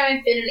anytime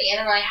I've been an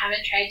animal, I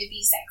haven't tried to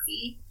be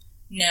sexy.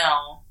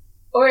 No.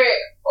 Or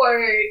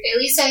at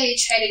least I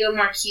try to go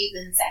more cute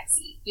than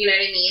sexy. You know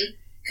what I mean?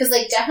 Because,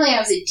 like, definitely I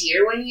was a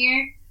deer one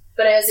year,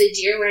 but I was a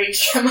deer wearing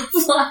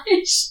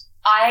camouflage.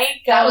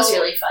 That was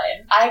really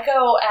fun. I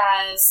go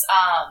as,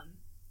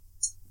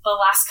 the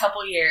last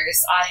couple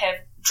years, I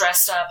have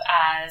dressed up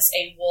as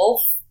a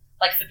wolf,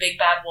 like the big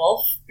bad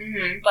wolf,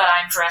 but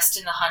I'm dressed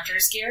in the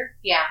hunter's gear.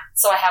 Yeah.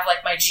 So I have,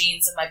 like, my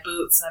jeans and my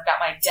boots, and I've got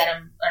my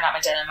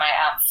my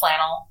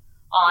flannel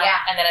on,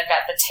 and then I've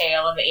got the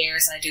tail and the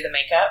ears, and I do the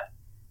makeup.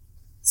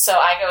 So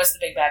I go as the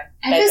big bad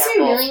wolf. I guess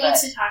we really need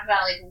to talk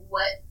about, like,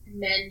 what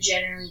men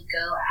generally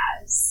go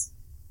as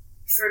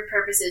for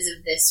purposes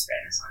of this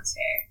Renaissance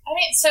fair. I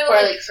mean, so...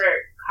 Or, like, for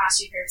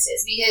costume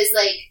purposes. Because,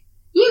 like,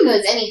 you can go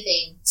as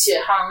anything to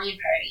a Halloween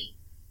party.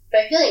 But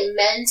I feel like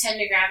men tend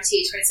to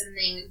gravitate towards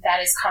something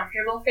that is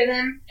comfortable for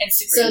them. And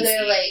super so easy.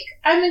 they're like,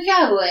 I'm a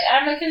cowboy,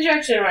 I'm a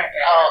construction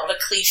worker. Oh, the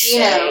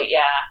cliche,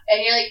 yeah.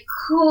 And you're like,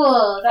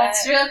 cool,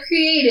 that's real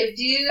creative,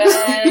 dude.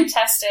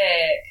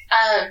 Fantastic.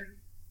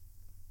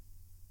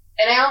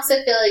 And I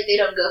also feel like they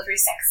don't go for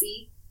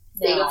sexy.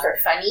 They go for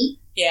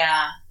funny.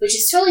 Yeah. Which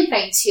is totally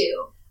fine,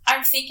 too.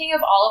 I'm thinking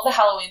of all of the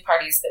Halloween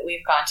parties that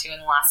we've gone to in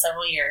the last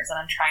several years, and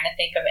I'm trying to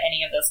think of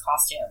any of those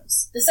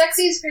costumes. The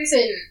sexiest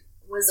person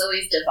was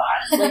always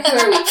Devon. Like, who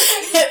are we?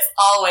 It's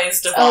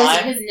always Devon. Oh,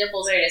 his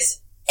nipples are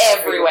just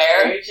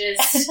everywhere.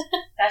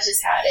 That's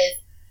just how it is.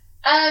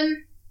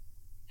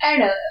 I don't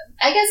know.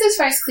 I guess as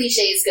far as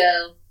cliches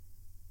go,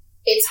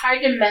 it's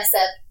hard to mess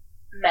up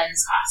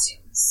men's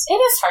costumes. It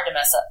is hard to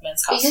mess up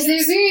men's costumes. Because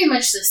they're very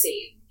much the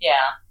same.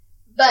 Yeah.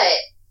 But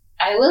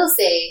I will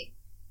say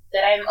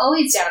that I'm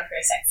always down for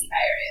a sexy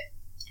pirate.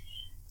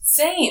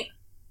 Same.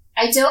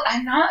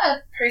 I'm not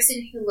a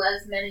person who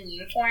loves men in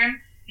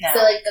uniform. No.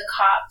 So, like, the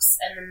cops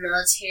and the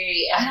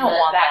military and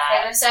that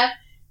kind of stuff,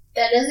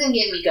 that doesn't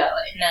get me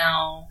going.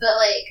 No. But,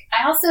 like,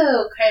 I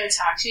also kind of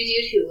talked to a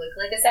dude who looked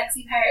like a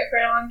sexy pirate for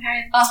a long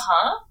time.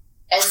 Uh-huh.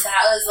 And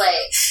that was,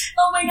 like,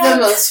 oh my god,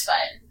 the most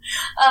fun.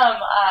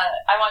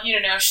 I want you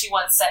to know she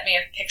once sent me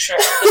a picture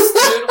of this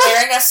dude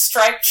wearing a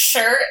striped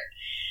shirt.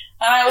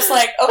 And I was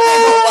like, okay, but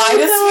why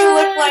does he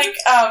look like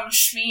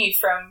Shmi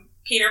from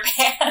Peter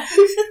Pan?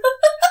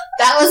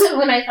 That wasn't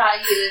when I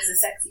thought he was a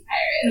sexy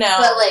pirate. No.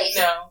 But, like...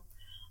 No.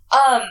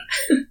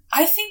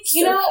 I think,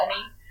 you so know,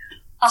 funny.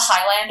 a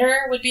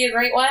Highlander would be a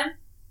great one.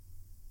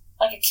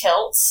 Like a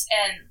kilt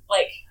and,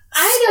 like...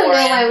 I don't know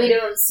why we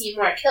don't see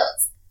more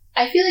kilts.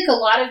 I feel like a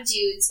lot of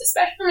dudes,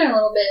 especially when they're a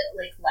little bit,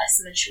 like,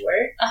 less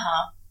mature,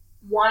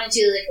 want to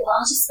do, like, well,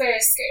 I'll just wear a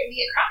skirt and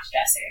be a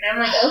cross-dresser. And I'm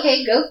like,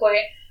 okay, go for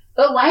it.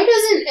 But why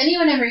doesn't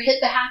anyone ever hit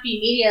the happy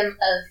medium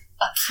of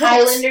a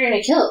Highlander and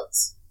a kilt?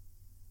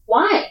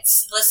 Why?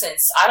 Listen,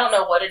 I don't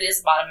know what it is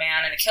about a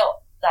man in a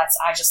kilt.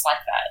 I just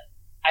like that.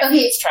 I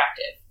think it's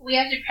attractive. We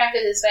have to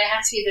preface this, but it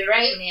has to be the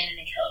right man in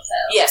a kilt,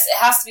 though. Yes, it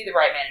has to be the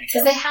right man in a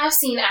kilt. Because I have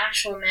seen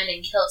actual men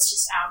in kilts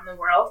just out in the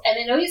world, and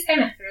it always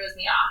kind of throws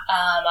me off.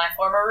 My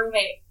former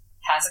roommate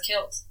has a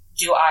kilt.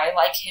 Do I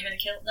like him in a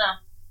kilt? No.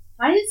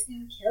 Why does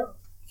he have a kilt?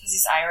 Because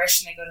he's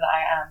Irish and they go to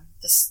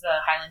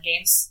the Highland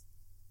Games.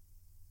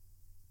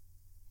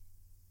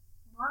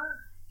 Why?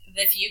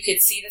 If you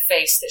could see the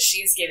face that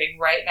she is giving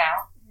right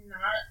now. Not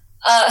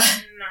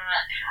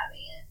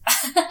having it.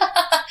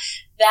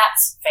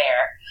 That's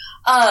fair.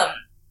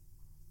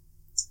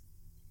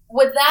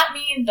 Would that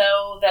mean,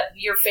 though, that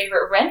your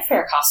favorite Ren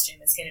Fair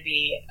costume is going to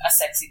be a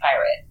sexy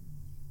pirate?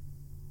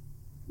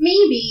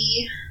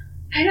 Maybe.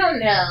 I don't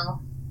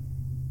know.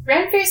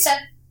 Ren Fair stuff,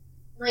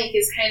 like,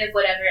 is kind of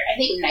whatever. I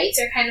think knights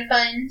are kind of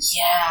fun.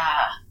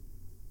 Yeah.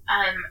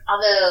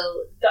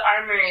 Although the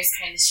armor is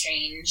kind of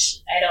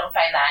strange. I don't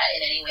find that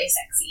in any way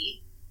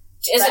sexy.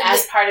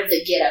 As part of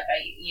the get-up,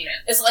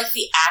 Is it like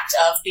the act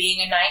of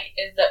being a knight?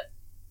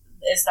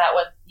 Is that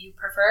what you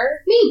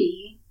prefer?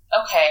 Maybe.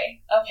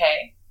 Okay.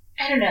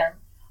 I don't know.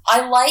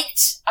 I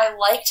liked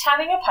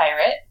having a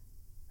pirate.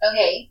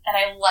 Okay. And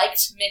I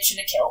liked Mitch in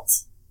a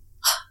kilt.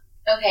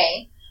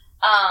 Okay.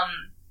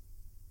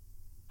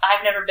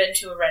 I've never been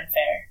to a Ren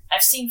Fair.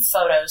 I've seen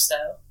photos,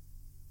 though.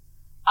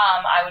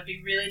 I would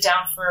be really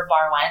down for a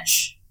bar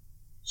wench.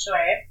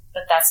 Sure.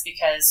 But that's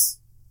because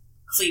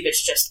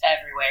cleavage just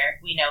everywhere.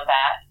 We know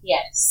that.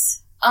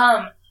 Yes.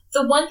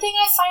 The one thing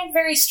I find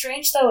very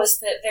strange, though, is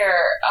that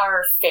there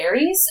are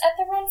fairies at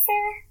the Ren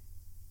Fair.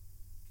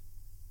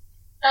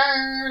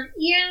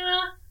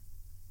 Yeah.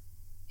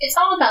 It's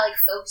all about, like,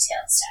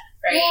 folktale stuff,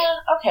 right? Yeah,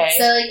 okay.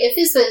 So, like, if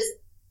this was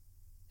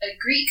a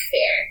Greek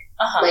fair,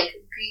 like,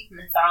 Greek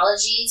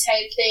mythology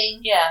type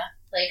thing, yeah,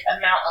 like a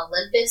Mount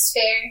Olympus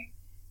fair,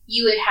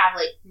 you would have,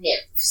 like,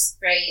 nymphs,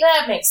 right?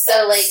 That makes sense.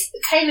 So, like,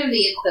 kind of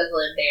the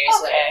equivalent there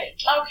is what I'm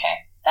thinking.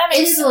 Okay. That makes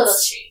sense. It is a little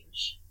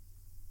strange.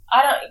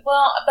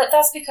 But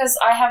that's because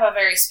I have a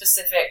very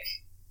specific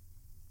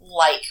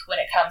like when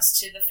it comes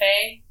to the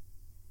Fae,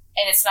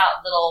 and it's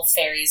not little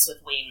fairies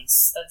with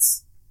wings.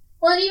 That's...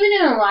 Well, and even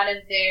in a lot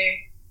of their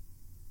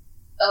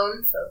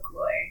own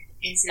folklore,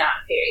 it's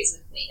not fairies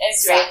with wings.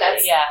 Exactly, right?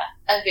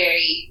 That's a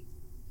very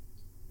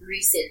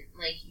recent,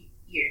 like,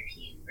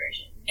 European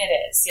version. It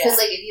is, yeah. Because,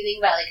 like, if you think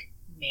about, like,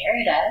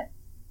 Merida,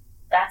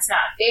 that's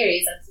not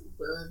fairies, that's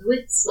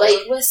Will-o'-the-Wisp.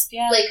 Will-o'-the-Wisp,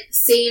 yeah. Like,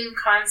 same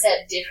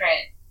concept,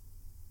 different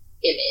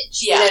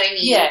image. Yeah. You know what I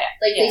mean? Yeah.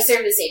 Like, they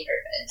serve the same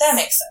purpose. That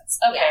makes sense.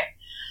 Okay. Yeah.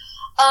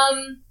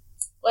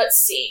 Let's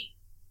see.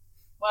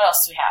 What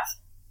else do we have?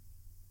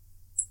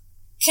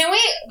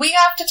 We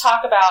have to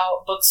talk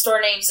about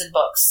bookstore names and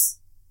books.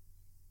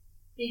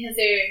 Because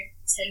they're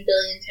 10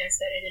 billion times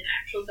better than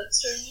actual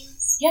bookstore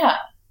names? Yeah.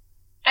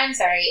 I'm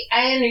sorry.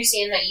 I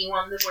understand that you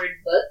want the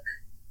word book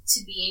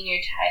to be in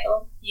your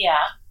title.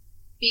 Yeah.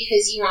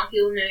 Because you want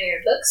people to know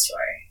you're a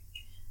bookstore.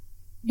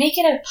 Make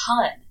it a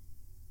pun.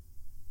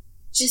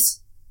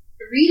 Just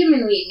read them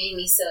and weep made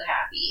me so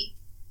happy.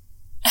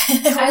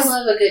 I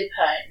love a good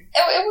pun.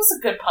 It was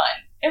a good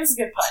pun. It was a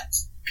good pun.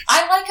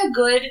 I like a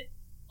good,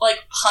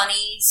 like,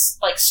 punny,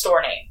 like,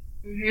 store name.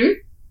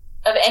 Mm-hmm.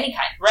 Of any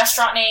kind.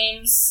 Restaurant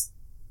names,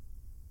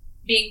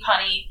 being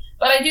punny.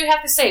 But I do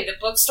have to say, the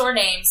bookstore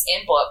names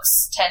in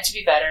books tend to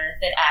be better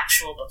than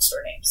actual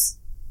bookstore names.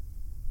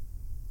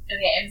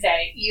 Okay, I'm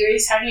sorry. You were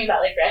talking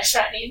about, like,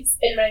 restaurant names,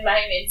 and my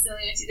mind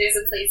instantly went to, there's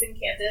a place in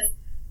Kansas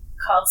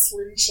called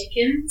Slim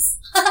Chickens.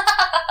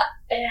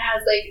 And it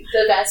has, like,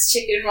 the best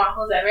chicken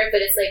waffles ever,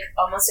 but it's, like,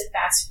 almost a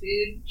fast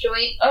food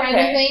joint kind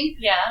of thing.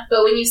 Yeah.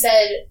 But when you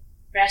said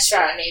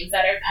restaurant names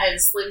that are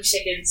puns, Slim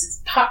Chickens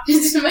just popped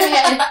into my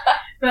head.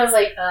 And I was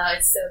like, oh,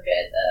 it's so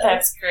good, though.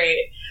 That's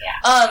great.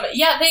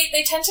 Yeah.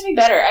 They tend to be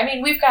better. I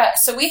mean, we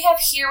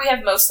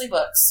have Mostly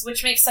Books,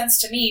 which makes sense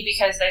to me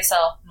because they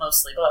sell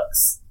mostly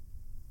books.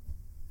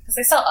 Because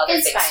they sell other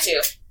things, too.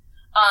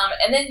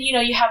 And then,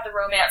 you have the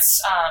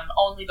romance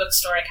only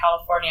bookstore in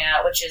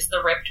California, which is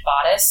The Ripped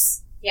Bodice.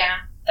 Yeah.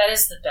 That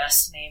is the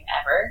best name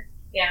ever.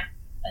 Yeah.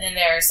 And then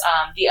there's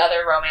the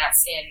other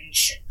romance in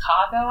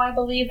Chicago, I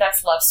believe.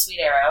 That's Love, Sweet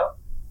Arrow.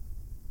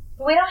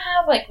 But we don't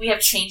have, we have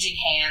Changing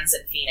Hands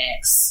in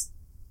Phoenix.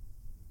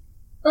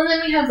 Well, then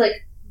we have,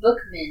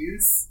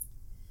 Bookman's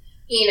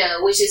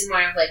which is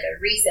more of like a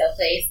resale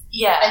place.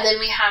 Yeah. And then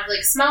we have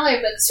like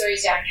smaller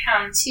bookstores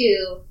downtown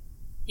too.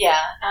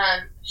 Yeah.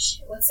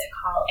 What's it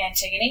called?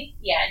 Antigone?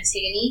 Yeah,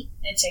 Antigone.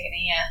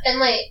 Antigone, yeah. And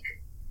like,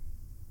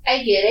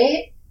 I get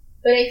it,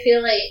 but I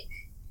feel like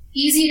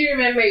easy to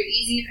remember,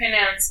 easy to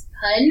pronounce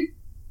pun,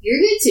 you're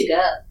good to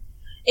go.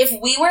 If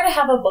we were to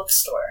have a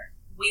bookstore,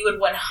 we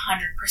would 100%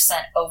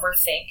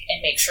 overthink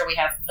and make sure we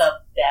have the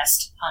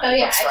best pun. Oh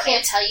yeah, I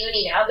can't tell you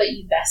any now, but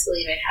you best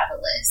believe I'd have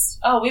a list.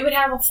 Oh, we would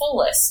have a full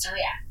list. Oh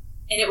yeah.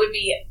 And it would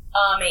be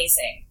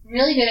amazing. I'm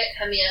really good at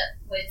coming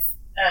up with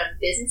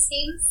business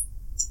names.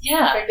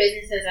 Yeah. For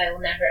businesses I will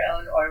never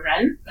own or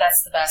run.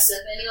 That's the best. So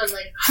if anyone would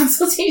like a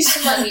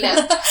consultation, let me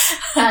know.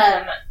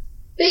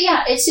 But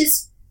yeah, it's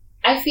just,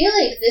 I feel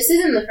like this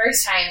isn't the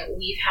first time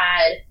we've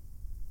had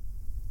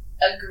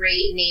a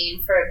great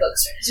name for a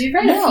bookstore. Because we've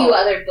read a few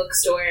other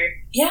bookstore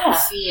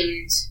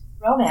themed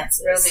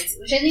romances,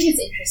 which I think is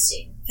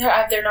interesting.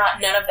 They're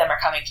not. None of them are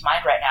coming to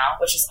mind right now,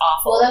 which is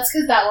awful. Well, that's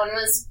because that one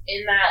was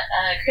in that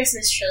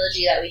Christmas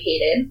trilogy that we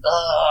hated.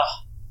 Ugh.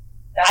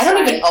 I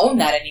don't even own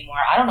that anymore.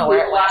 I don't know where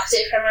it went. We lost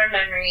it from our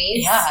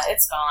memories. Yeah,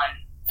 it's gone.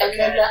 And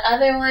then the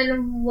other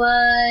one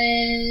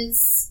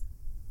was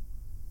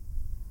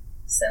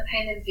some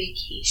kind of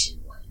vacation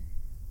one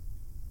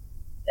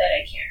that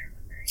I can't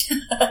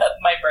remember.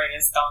 My brain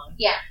is gone.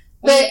 Yeah.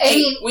 But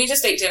we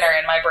just ate dinner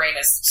and my brain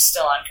is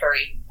still on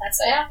curry. That's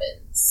what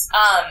happens.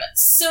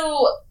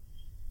 So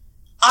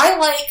I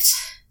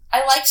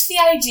liked the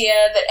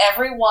idea that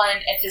everyone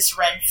at this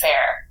Ren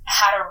Fair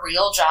had a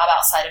real job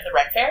outside of the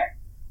Ren Fair.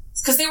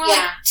 Because they were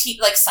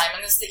like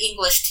Simon is the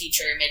English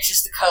teacher, Mitch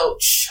is the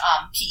coach,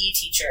 PE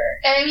teacher.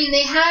 And I mean,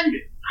 they had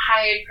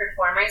hired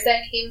performers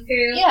that came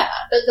through. Yeah.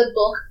 But the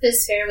bulk of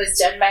this fair was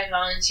done by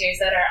volunteers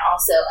that are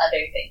also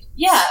other things.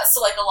 Yeah,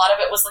 so like a lot of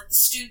it was like the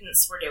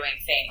students were doing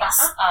things.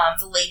 Uh-huh.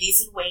 The ladies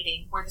in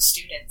waiting were the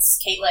students.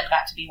 Caitlin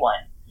got to be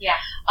one.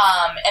 Yeah.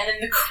 And then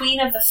the queen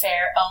of the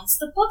fair owns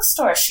the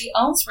bookstore. She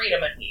owns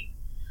Read'em and Weep.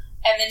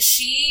 And then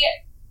she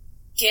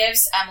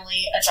gives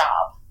Emily a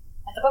job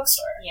at the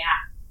bookstore.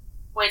 Yeah.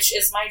 Which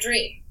is my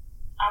dream.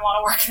 I want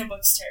to work in a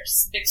bookstore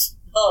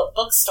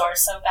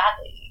so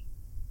badly.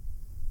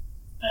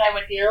 But I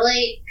would feel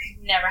like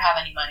never have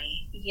any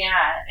money. Yeah,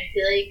 I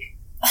feel like,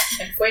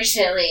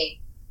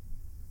 unfortunately,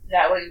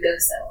 that wouldn't go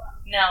so well.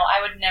 No,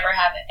 I would never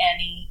have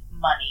any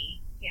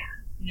money. Yeah.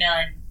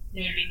 None.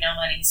 There would be no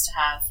monies to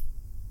have.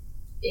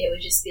 It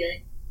would just be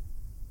like,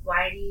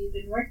 why do you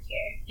even work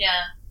here?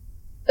 Yeah.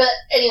 But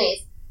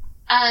anyways,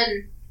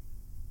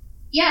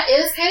 yeah, it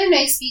was kind of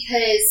nice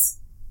because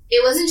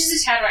it wasn't just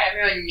a town where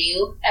everyone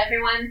knew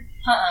everyone.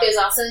 It was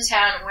also a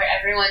town where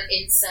everyone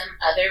in some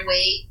other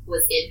way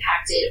was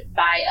impacted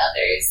by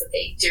others that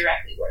they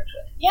directly worked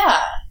with.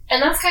 Yeah.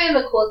 And that's kind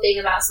of a cool thing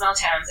about small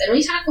towns. And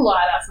we talk a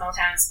lot about small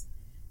towns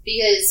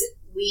because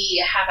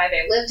we have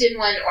either lived in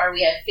one or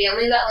we have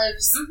family that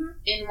lives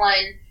in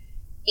one.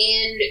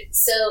 And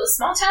so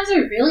small towns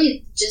are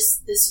really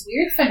just this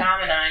weird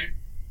phenomenon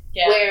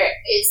where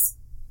it's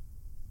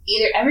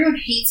either everyone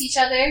hates each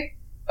other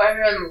or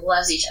everyone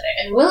loves each other.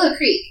 And Willow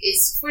Creek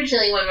is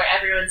fortunately one where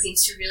everyone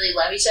seems to really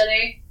love each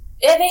other.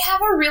 Yeah, they have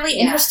a really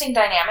interesting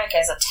dynamic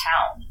as a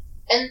town.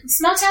 And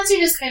small towns are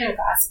just kind of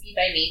gossipy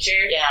by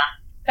nature. Yeah.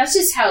 That's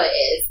just how it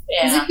is.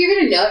 Because if you're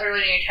going to know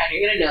everyone in your town,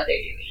 you're going to know what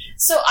they're doing.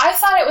 So I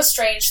thought it was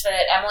strange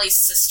that Emily's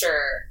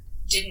sister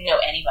didn't know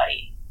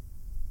anybody.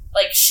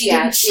 Like, she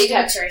kept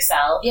to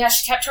herself. Yeah,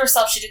 she kept to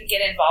herself. She didn't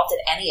get involved in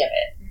any of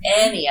it.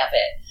 Mm-hmm. Any of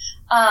it.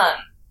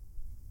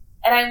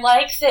 And I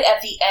like that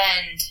at the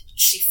end,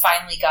 she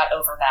finally got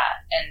over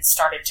that and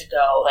started to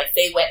go. Like,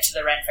 they went to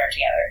the Ren Fair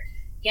together.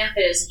 Yeah,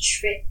 but it was a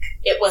trick.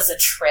 It was a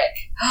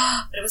trick.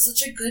 But it was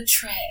such a good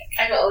trick.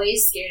 I'm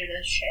always scared of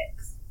those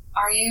tricks.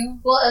 Are you?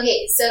 Well,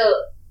 okay, so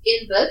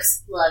in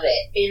books, love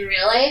it. In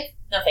real life,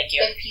 no thank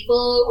you. If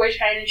people were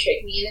trying to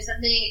trick me into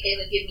something, it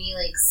would give me,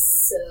 like,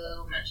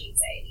 so much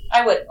anxiety.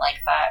 I wouldn't like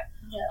that.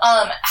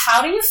 Yeah.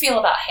 How do you feel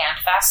about hand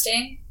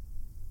fasting?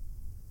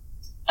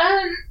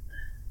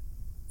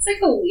 It's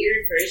like a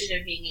weird version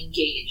of being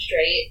engaged,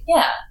 right?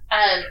 Yeah.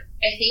 I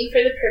think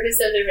for the purpose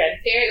of the Ren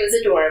Fair, it was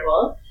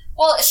adorable.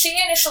 Well, she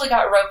initially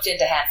got roped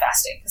into hand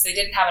fasting because they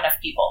didn't have enough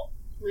people.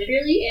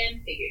 Literally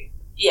and figuratively.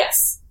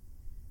 Yes.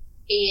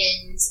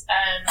 And,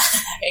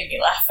 that made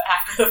me laugh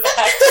after the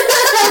fact.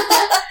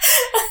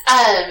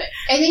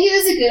 I think it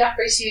was a good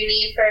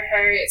opportunity for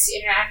her to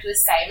interact with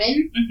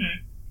Simon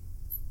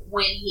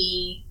when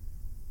he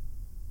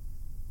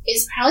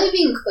is probably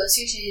being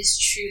closer to his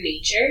true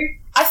nature.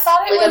 I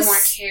thought it was a more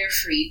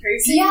carefree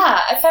person.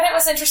 Yeah, I thought it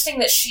was interesting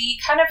that she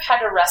kind of had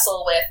to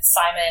wrestle with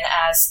Simon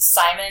as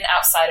Simon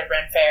outside of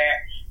Ren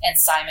Fair and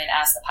Simon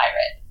as the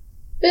pirate.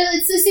 But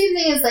it's the same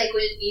thing as like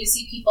when you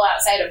see people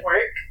outside of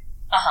work.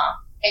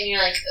 And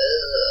you're like,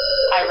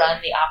 ugh. I run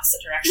the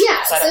opposite direction.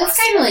 Yeah, so it's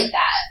kind of like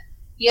that.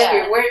 You have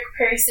your work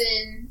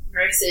person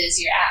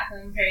versus your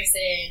at-home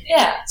person.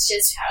 Yeah. It's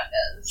just how it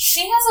goes.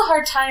 She has a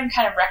hard time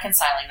kind of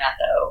reconciling that,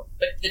 though,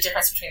 but the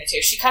difference between the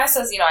two. She kind of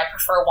says, I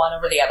prefer one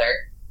over the other.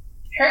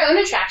 Her own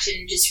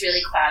attraction just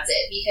really clouds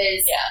it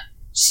because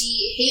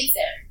she hates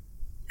him,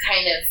 kind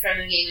kind of from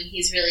the beginning when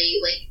he's really,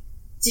 like,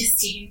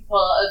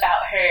 disdainful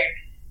about her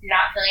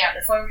not filling out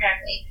the form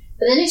correctly.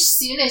 But then as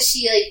soon as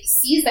she, like,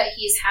 sees that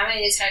he's having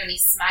a good time and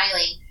he's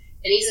smiling,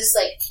 and he's this,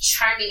 like,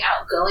 charming,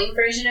 outgoing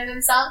version of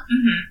himself,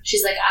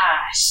 she's like,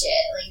 ah, shit,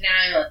 like, now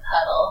I'm a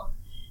puddle.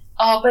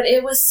 Oh, but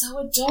it was so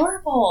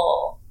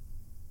adorable.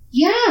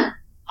 Yeah.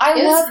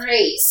 It was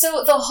great.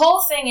 So the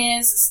whole thing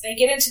is they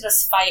get into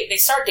this fight. They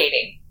start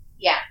dating.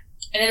 Yeah.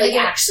 And then like, they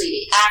get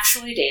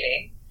actually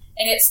dating.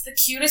 And it's the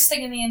cutest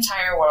thing in the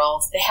entire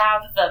world. They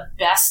have the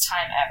best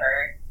time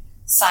ever.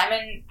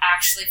 Simon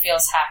actually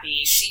feels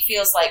happy. She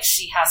feels like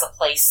she has a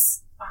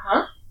place.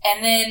 Uh-huh.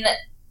 And then,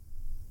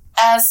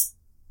 as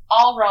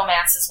all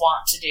romances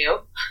want to do,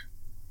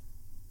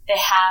 they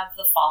have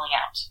the falling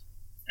out.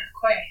 Of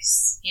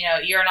course. You know,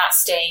 you're not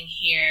staying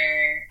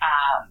here.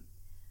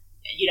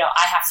 You know,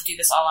 I have to do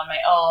this all on my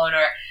own.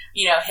 Or,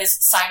 you know,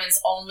 Simon's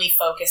only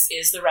focus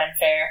is the Ren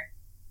Fair.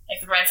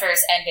 Like, the Ren Fair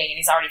is ending and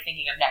he's already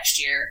thinking of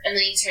next year. And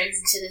then he turns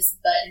into this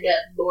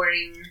buttoned-up,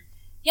 boring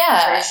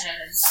version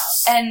of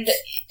himself.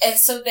 And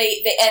so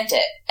they end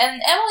it.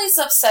 And Emily's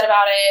upset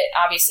about it.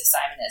 Obviously,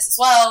 Simon is as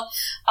well.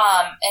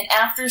 And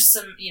after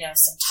some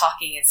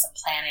talking and some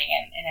planning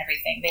and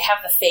everything, they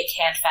have the fake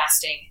hand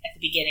fasting at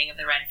the beginning of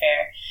the Ren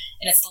Fair.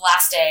 And it's the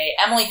last day.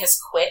 Emily has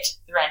quit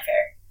the Ren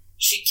Fair.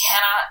 She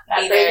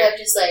cannot be there. That breakup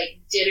just,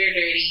 like, did her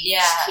dirty.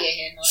 Yeah. She can't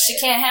handle it. She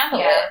can't handle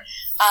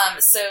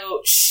it.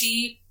 So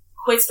she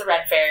quits the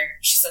Ren Fair.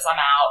 She says, I'm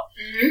out.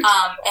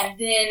 Mm-hmm. And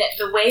then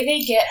the way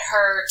they get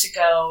her to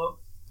go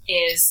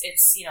is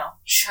it's, you know,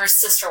 her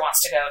sister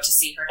wants to go to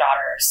see her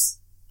daughters.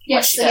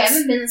 Yeah, so they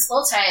haven't been this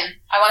whole time.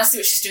 I want to see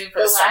what she's doing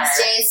for the summer. The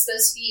last day is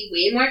supposed to be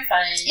way more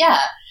fun.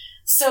 Yeah.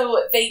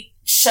 So they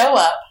show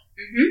up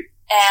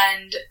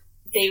and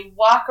they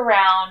walk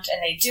around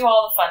and they do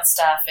all the fun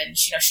stuff. And,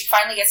 you know, she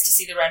finally gets to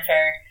see the Ren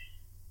Fair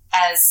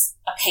as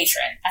a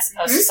patron as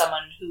opposed to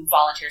someone who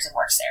volunteers and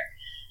works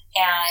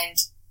there. And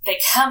they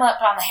come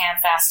up on the hand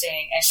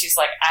fasting and she's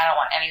like, I don't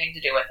want anything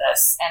to do with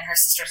this. And her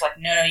sister's like,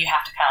 no, you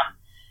have to come.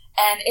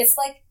 And it's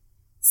like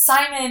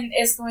Simon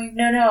is going,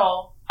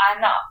 no,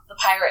 I'm not the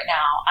pirate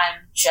now.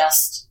 I'm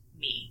just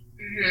me.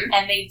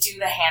 And they do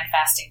the hand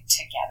fasting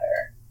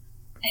together.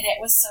 And it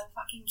was so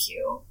fucking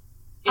cute.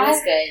 It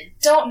was good.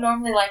 Don't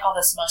normally like all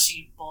this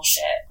mushy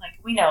bullshit. Like,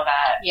 we know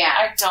that. Yeah.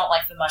 I don't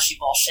like the mushy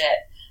bullshit.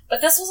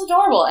 But this was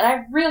adorable, and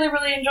I really,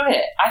 really enjoyed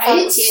it. I thought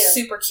it was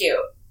super cute.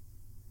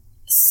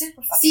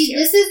 Super fucking cute. See,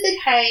 this is the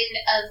kind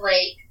of,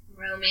 like,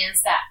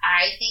 romance that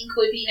I think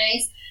would be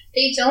nice.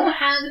 They don't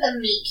have a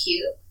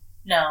meet-cute.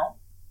 No.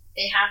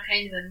 They have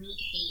kind of a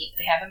meet-hate.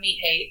 They have a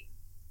meet-hate.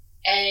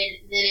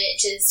 And then it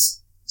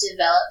just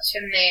develops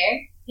from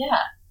there.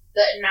 Yeah.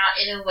 But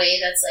not in a way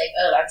that's like,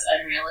 oh, that's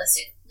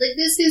unrealistic. Like,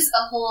 this is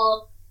a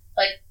whole,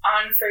 like,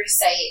 on first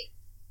sight,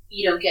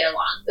 you don't get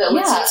along. But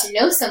once you get to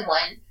know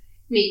someone,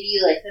 maybe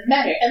you like them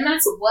better. And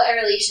that's what a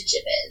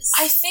relationship is.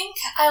 I think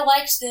I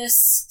liked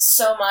this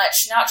so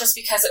much, not just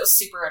because it was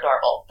super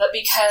adorable, but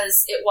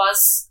because it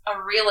was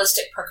a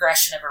realistic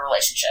progression of a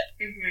relationship.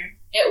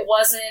 It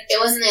wasn't... they,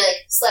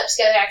 like, slept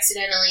together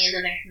accidentally and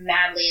then they're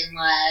madly in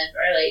love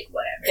or, like,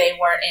 whatever. They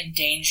weren't in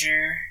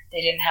danger.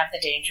 They didn't have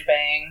the danger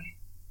bang.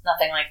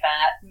 Nothing like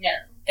that. No.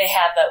 They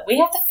had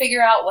we have to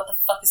figure out what the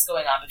fuck is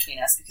going on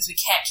between us because we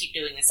can't keep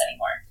doing this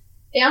anymore.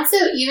 They also,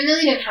 even though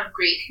they didn't have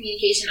great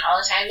communication all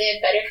the time, they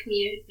had better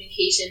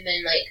communication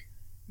than, like,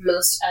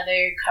 most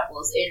other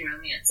couples in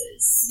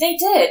romances. They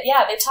did,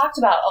 yeah. They talked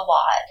about a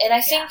lot. And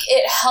I think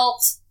it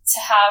helped to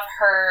have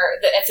her,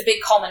 at the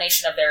big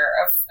culmination of their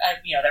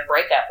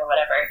breakup or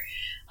whatever,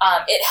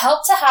 it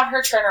helped to have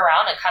her turn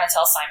around and kind of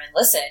tell Simon,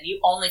 listen, you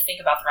only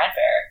think about the Ren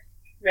Fair.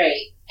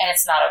 Right. And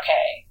it's not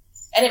okay.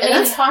 And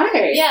that's hard.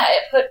 Yeah,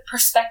 it put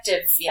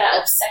perspective, that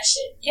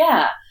obsession.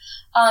 Yeah.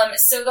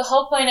 So the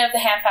whole point of the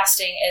hand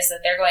fasting is that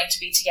they're going to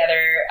be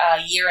together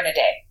a year and a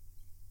day.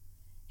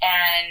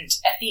 And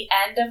at the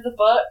end of the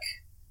book,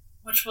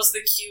 which was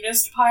the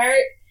cutest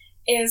part,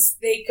 is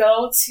they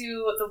go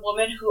to the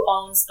woman who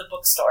owns the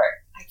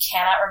bookstore. I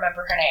cannot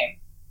remember her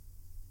name.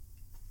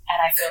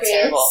 And I feel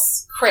terrible.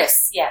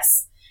 Chris,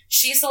 yes.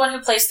 She's the one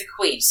who plays the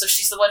queen, so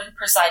she's the one who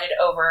presided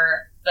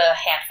over the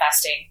hand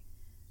fasting.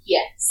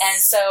 Yes. And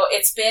so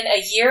it's been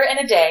a year and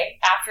a day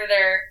after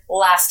their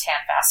last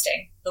hand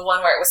fasting, the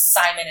one where it was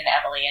Simon and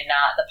Emily and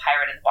not the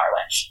pirate and the bar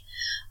wench.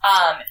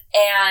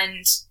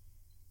 And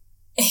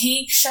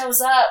he shows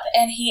up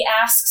and he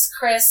asks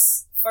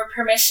Chris for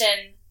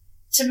permission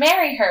to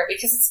marry her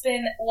because it's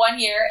been 1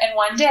 year and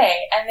 1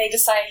 day, and he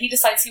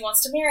decides he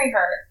wants to marry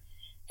her.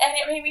 And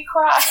it made me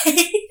cry.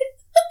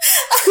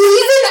 Who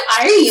even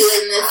are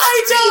you in this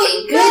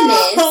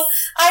Goodness.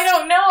 I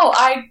don't know.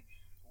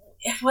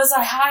 Was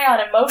I high on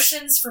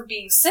emotions from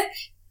being sick?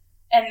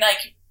 And,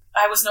 like,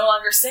 I was no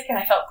longer sick and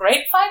I felt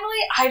great finally?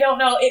 I don't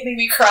know. It made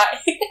me cry.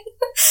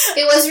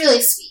 It was really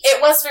sweet.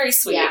 It was very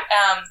sweet. Yeah.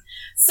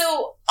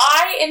 So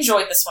I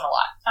enjoyed this one a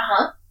lot.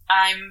 Uh-huh.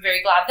 I'm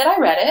very glad that I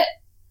read it.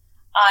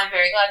 I'm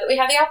very glad that we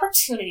had the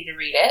opportunity to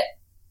read it.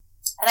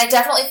 And I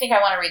definitely think I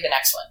want to read the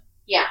next one.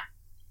 Yeah.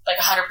 Like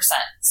 100%.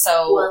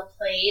 So well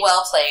played.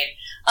 Well played.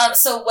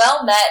 So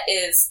well met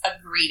is a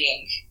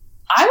greeting.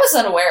 I was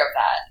unaware of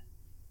that.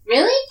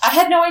 Really? I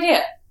had no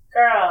idea.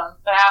 Girl.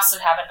 But I also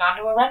haven't gone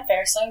to a Ren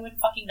Fair, so I wouldn't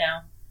fucking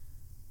know.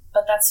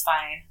 But that's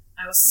fine.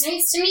 I was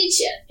Nice to meet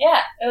you.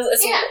 Yeah,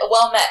 it's a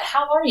well met.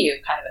 How are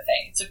you? Kind of a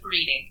thing. It's a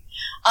greeting.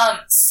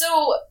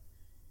 So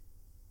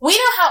we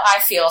know how I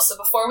feel. So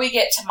before we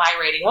get to my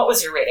rating, what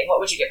was your rating? What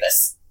would you give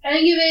this? I'm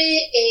gonna give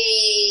it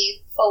a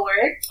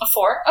 4. A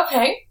 4?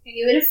 Okay. I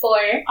give it a 4.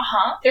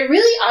 Uh-huh. There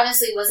really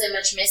honestly wasn't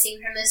much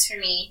missing from this for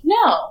me.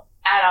 No.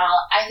 At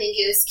all. I think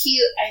it was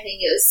cute. I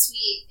think it was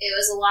sweet. It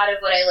was a lot of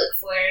what I look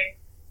for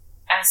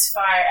as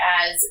far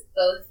as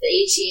both the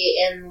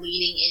HEA and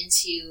leading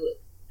into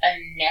a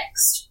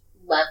next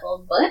level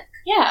book.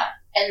 Yeah.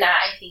 And that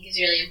I think is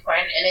really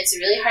important. And it's a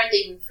really hard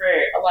thing for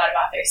a lot of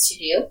authors to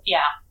do.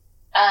 Yeah.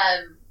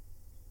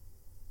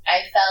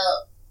 I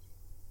felt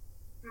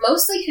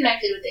mostly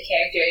connected with the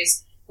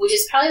characters, which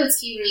is probably what's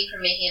keeping me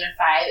from making it a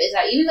 5, is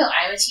that even though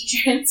I'm a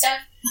teacher and stuff,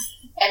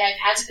 and I've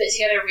had to put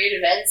together weird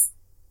events,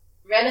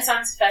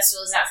 Renaissance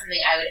Festival is not something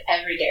I would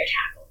ever dare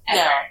tackle.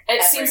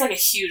 It seems like a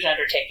huge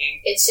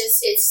undertaking. It's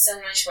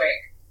so much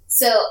work.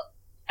 So,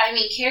 I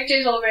mean,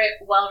 characters well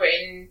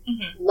written.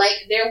 Mm-hmm.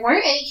 Like, there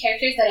weren't any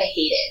characters that I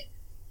hated.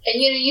 And,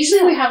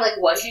 usually we have, like,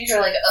 one character,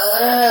 like,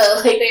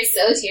 ugh, like, they're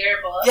so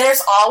terrible. There's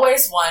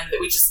always one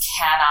that we just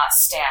cannot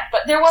stand.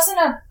 But there wasn't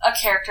a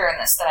character in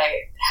this that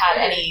I had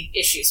any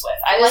issues with.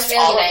 I liked really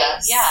all nice. of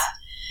them.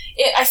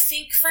 Yeah. I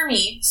think for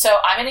me, so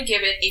I'm going to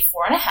give it a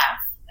 4.5.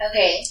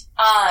 Okay.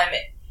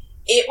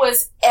 It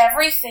was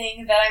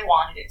everything that I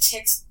wanted. It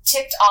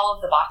ticked all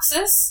of the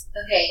boxes.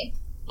 Okay.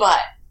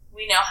 But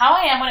we know how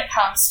I am when it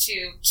comes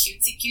to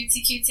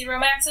cutesy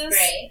romances.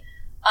 Right.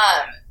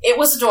 It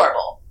was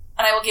adorable.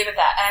 And I will give it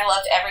that. And I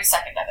loved every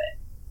second of it.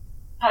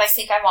 But I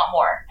think I want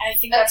more. And I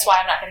think that's why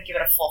I'm not going to give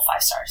it a full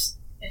 5 stars.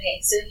 Okay,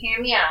 so hear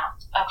me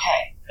out.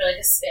 Okay. For like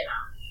a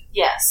spin-off.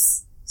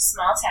 Yes.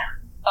 Small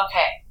town.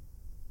 Okay.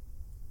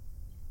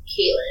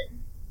 Caitlin.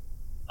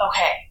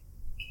 Okay.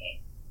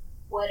 Okay.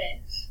 What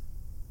if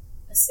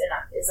a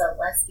spin-off is a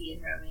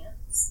lesbian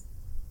romance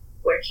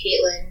where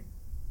Caitlin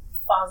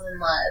falls in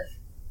love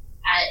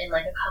in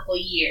like a couple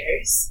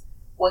years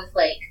with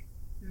like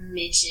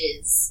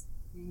Mitch's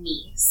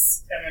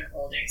niece from an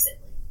older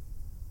sibling?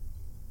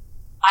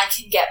 I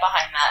can get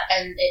behind that.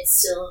 And it's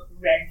still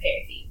Ren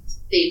Fair themed.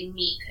 They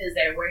meet because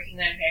they're working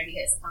Ren Fair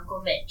because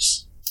Uncle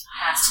Mitch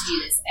has to do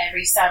this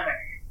every summer.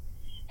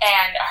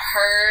 And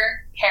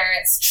her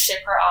parents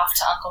ship her off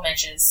to Uncle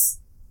Mitch's.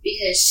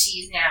 Because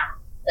she's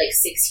now like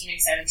 16 or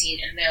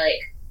 17 and they're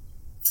like,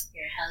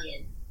 you're a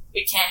hellion.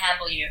 We can't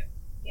handle you.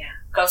 Yeah.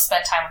 Go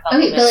spend time with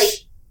Uncle Mitch. But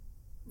like,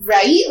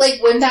 right?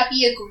 Like, wouldn't that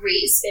be a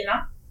great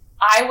spin-off?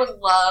 I would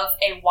love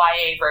a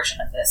YA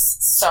version of this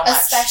so much.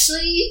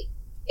 Especially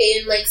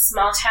in, like,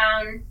 small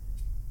town,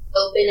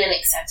 open and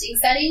accepting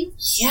setting.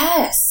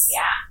 Yes.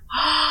 Yeah.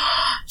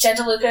 Jen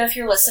DeLuca, if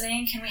you're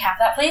listening, can we have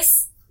that,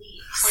 please?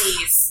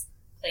 Please.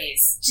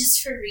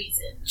 Just for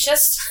reason.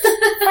 Just,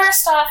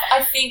 first off,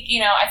 I think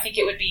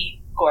it would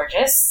be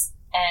gorgeous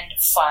and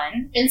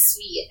fun. And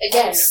sweet.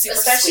 Again,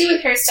 especially sweet.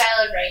 with her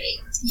style of writing.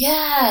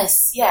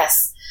 Yes.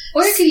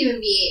 Or it could even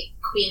be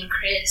Queen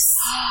Chris.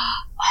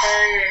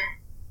 Her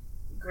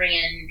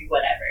grand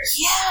whatever.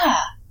 Yeah.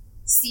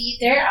 See,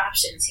 there are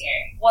options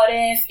here. What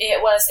if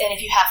it was, and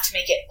if you have to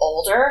make it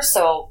older,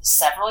 so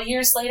several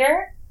years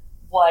later,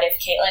 what if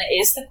Caitlin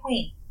is the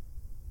queen?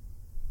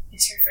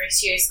 It's her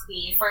first year as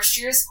queen. First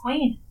year as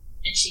queen.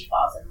 And she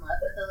falls in love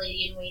with a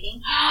lady in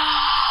waiting.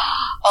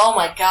 Oh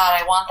my god,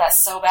 I want that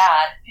so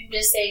bad. I'm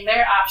just saying,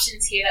 there are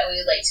options here that we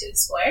would like to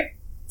explore.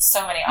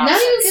 So many options.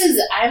 Not even because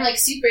I'm, like,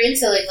 super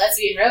into, like,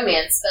 lesbian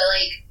romance, but,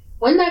 like,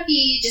 wouldn't that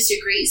be just a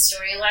great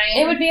storyline?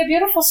 It would be a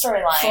beautiful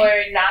storyline.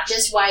 For not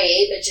just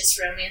YA, but just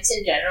romance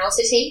in general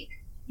to take?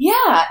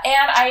 Yeah,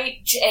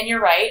 and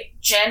you're right,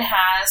 Jen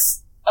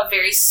has a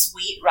very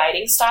sweet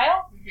writing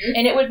style,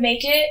 and it would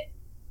make it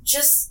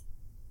just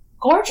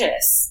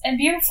gorgeous and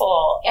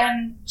beautiful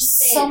and just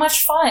so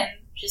much fun.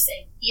 Just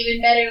saying.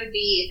 Even better would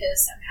be if it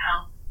was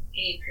somehow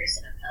a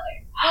person of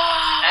color.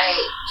 I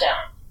don't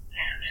know.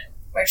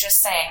 We're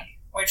just saying.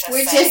 We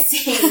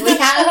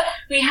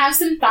have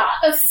some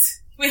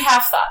thoughts. We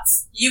have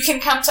thoughts. You can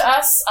come to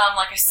us.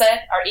 Like I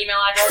said, our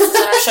email address is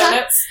in our show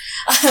notes.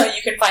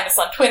 You can find us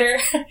on Twitter.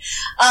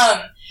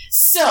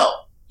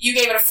 So, you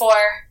gave it a 4.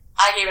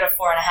 I gave it a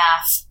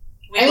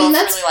 4.5.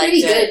 That's really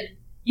pretty good.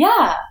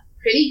 Yeah.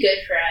 Pretty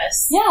good for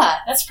us. Yeah,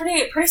 that's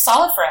pretty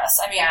solid for us.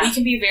 I mean, we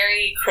can be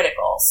very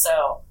critical,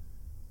 so...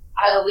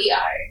 we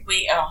are.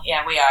 We are.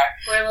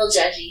 We're a little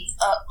judgy.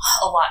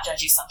 A lot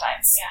judgy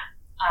sometimes. Yeah.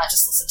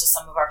 Just listen to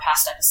some of our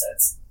past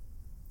episodes.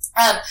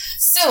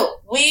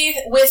 So,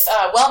 with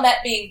Well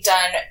Met being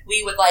done,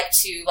 we would like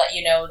to let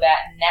you know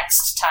that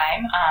next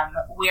time,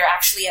 we're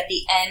actually at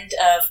the end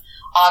of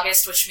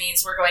August, which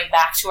means we're going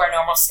back to our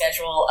normal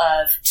schedule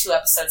of 2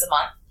 episodes a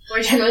month.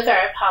 We're done with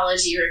our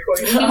apology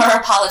recording.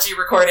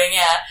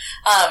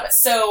 Yeah.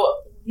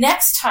 So,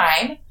 next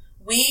time,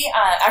 We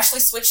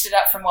actually switched it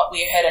up from what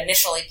we had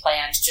initially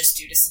planned just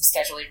due to some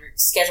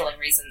scheduling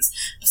reasons.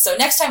 So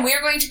next time we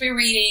are going to be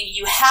reading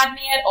You Had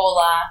Me at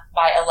Ola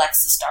by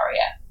Alexis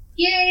Daria.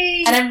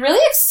 Yay! And I'm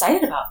really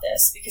excited about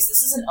this because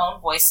this is an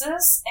Own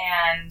Voices,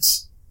 and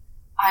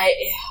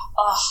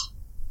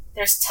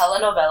there's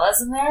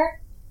telenovelas in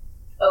there.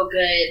 Oh,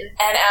 good.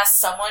 And as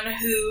someone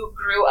who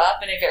grew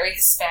up in a very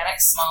Hispanic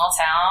small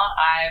town,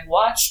 I've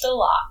watched a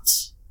lot.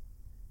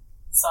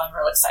 So I'm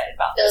real excited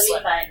about this one.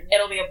 It'll be fun.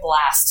 It'll be a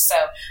blast. So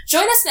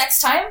join us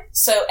next time.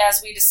 So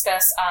as we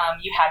discuss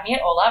You Had Me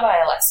at Ola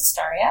by Alexis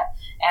Daria.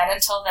 And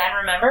until then,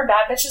 remember,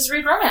 bad bitches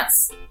read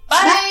romance. Bye!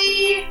 Bye!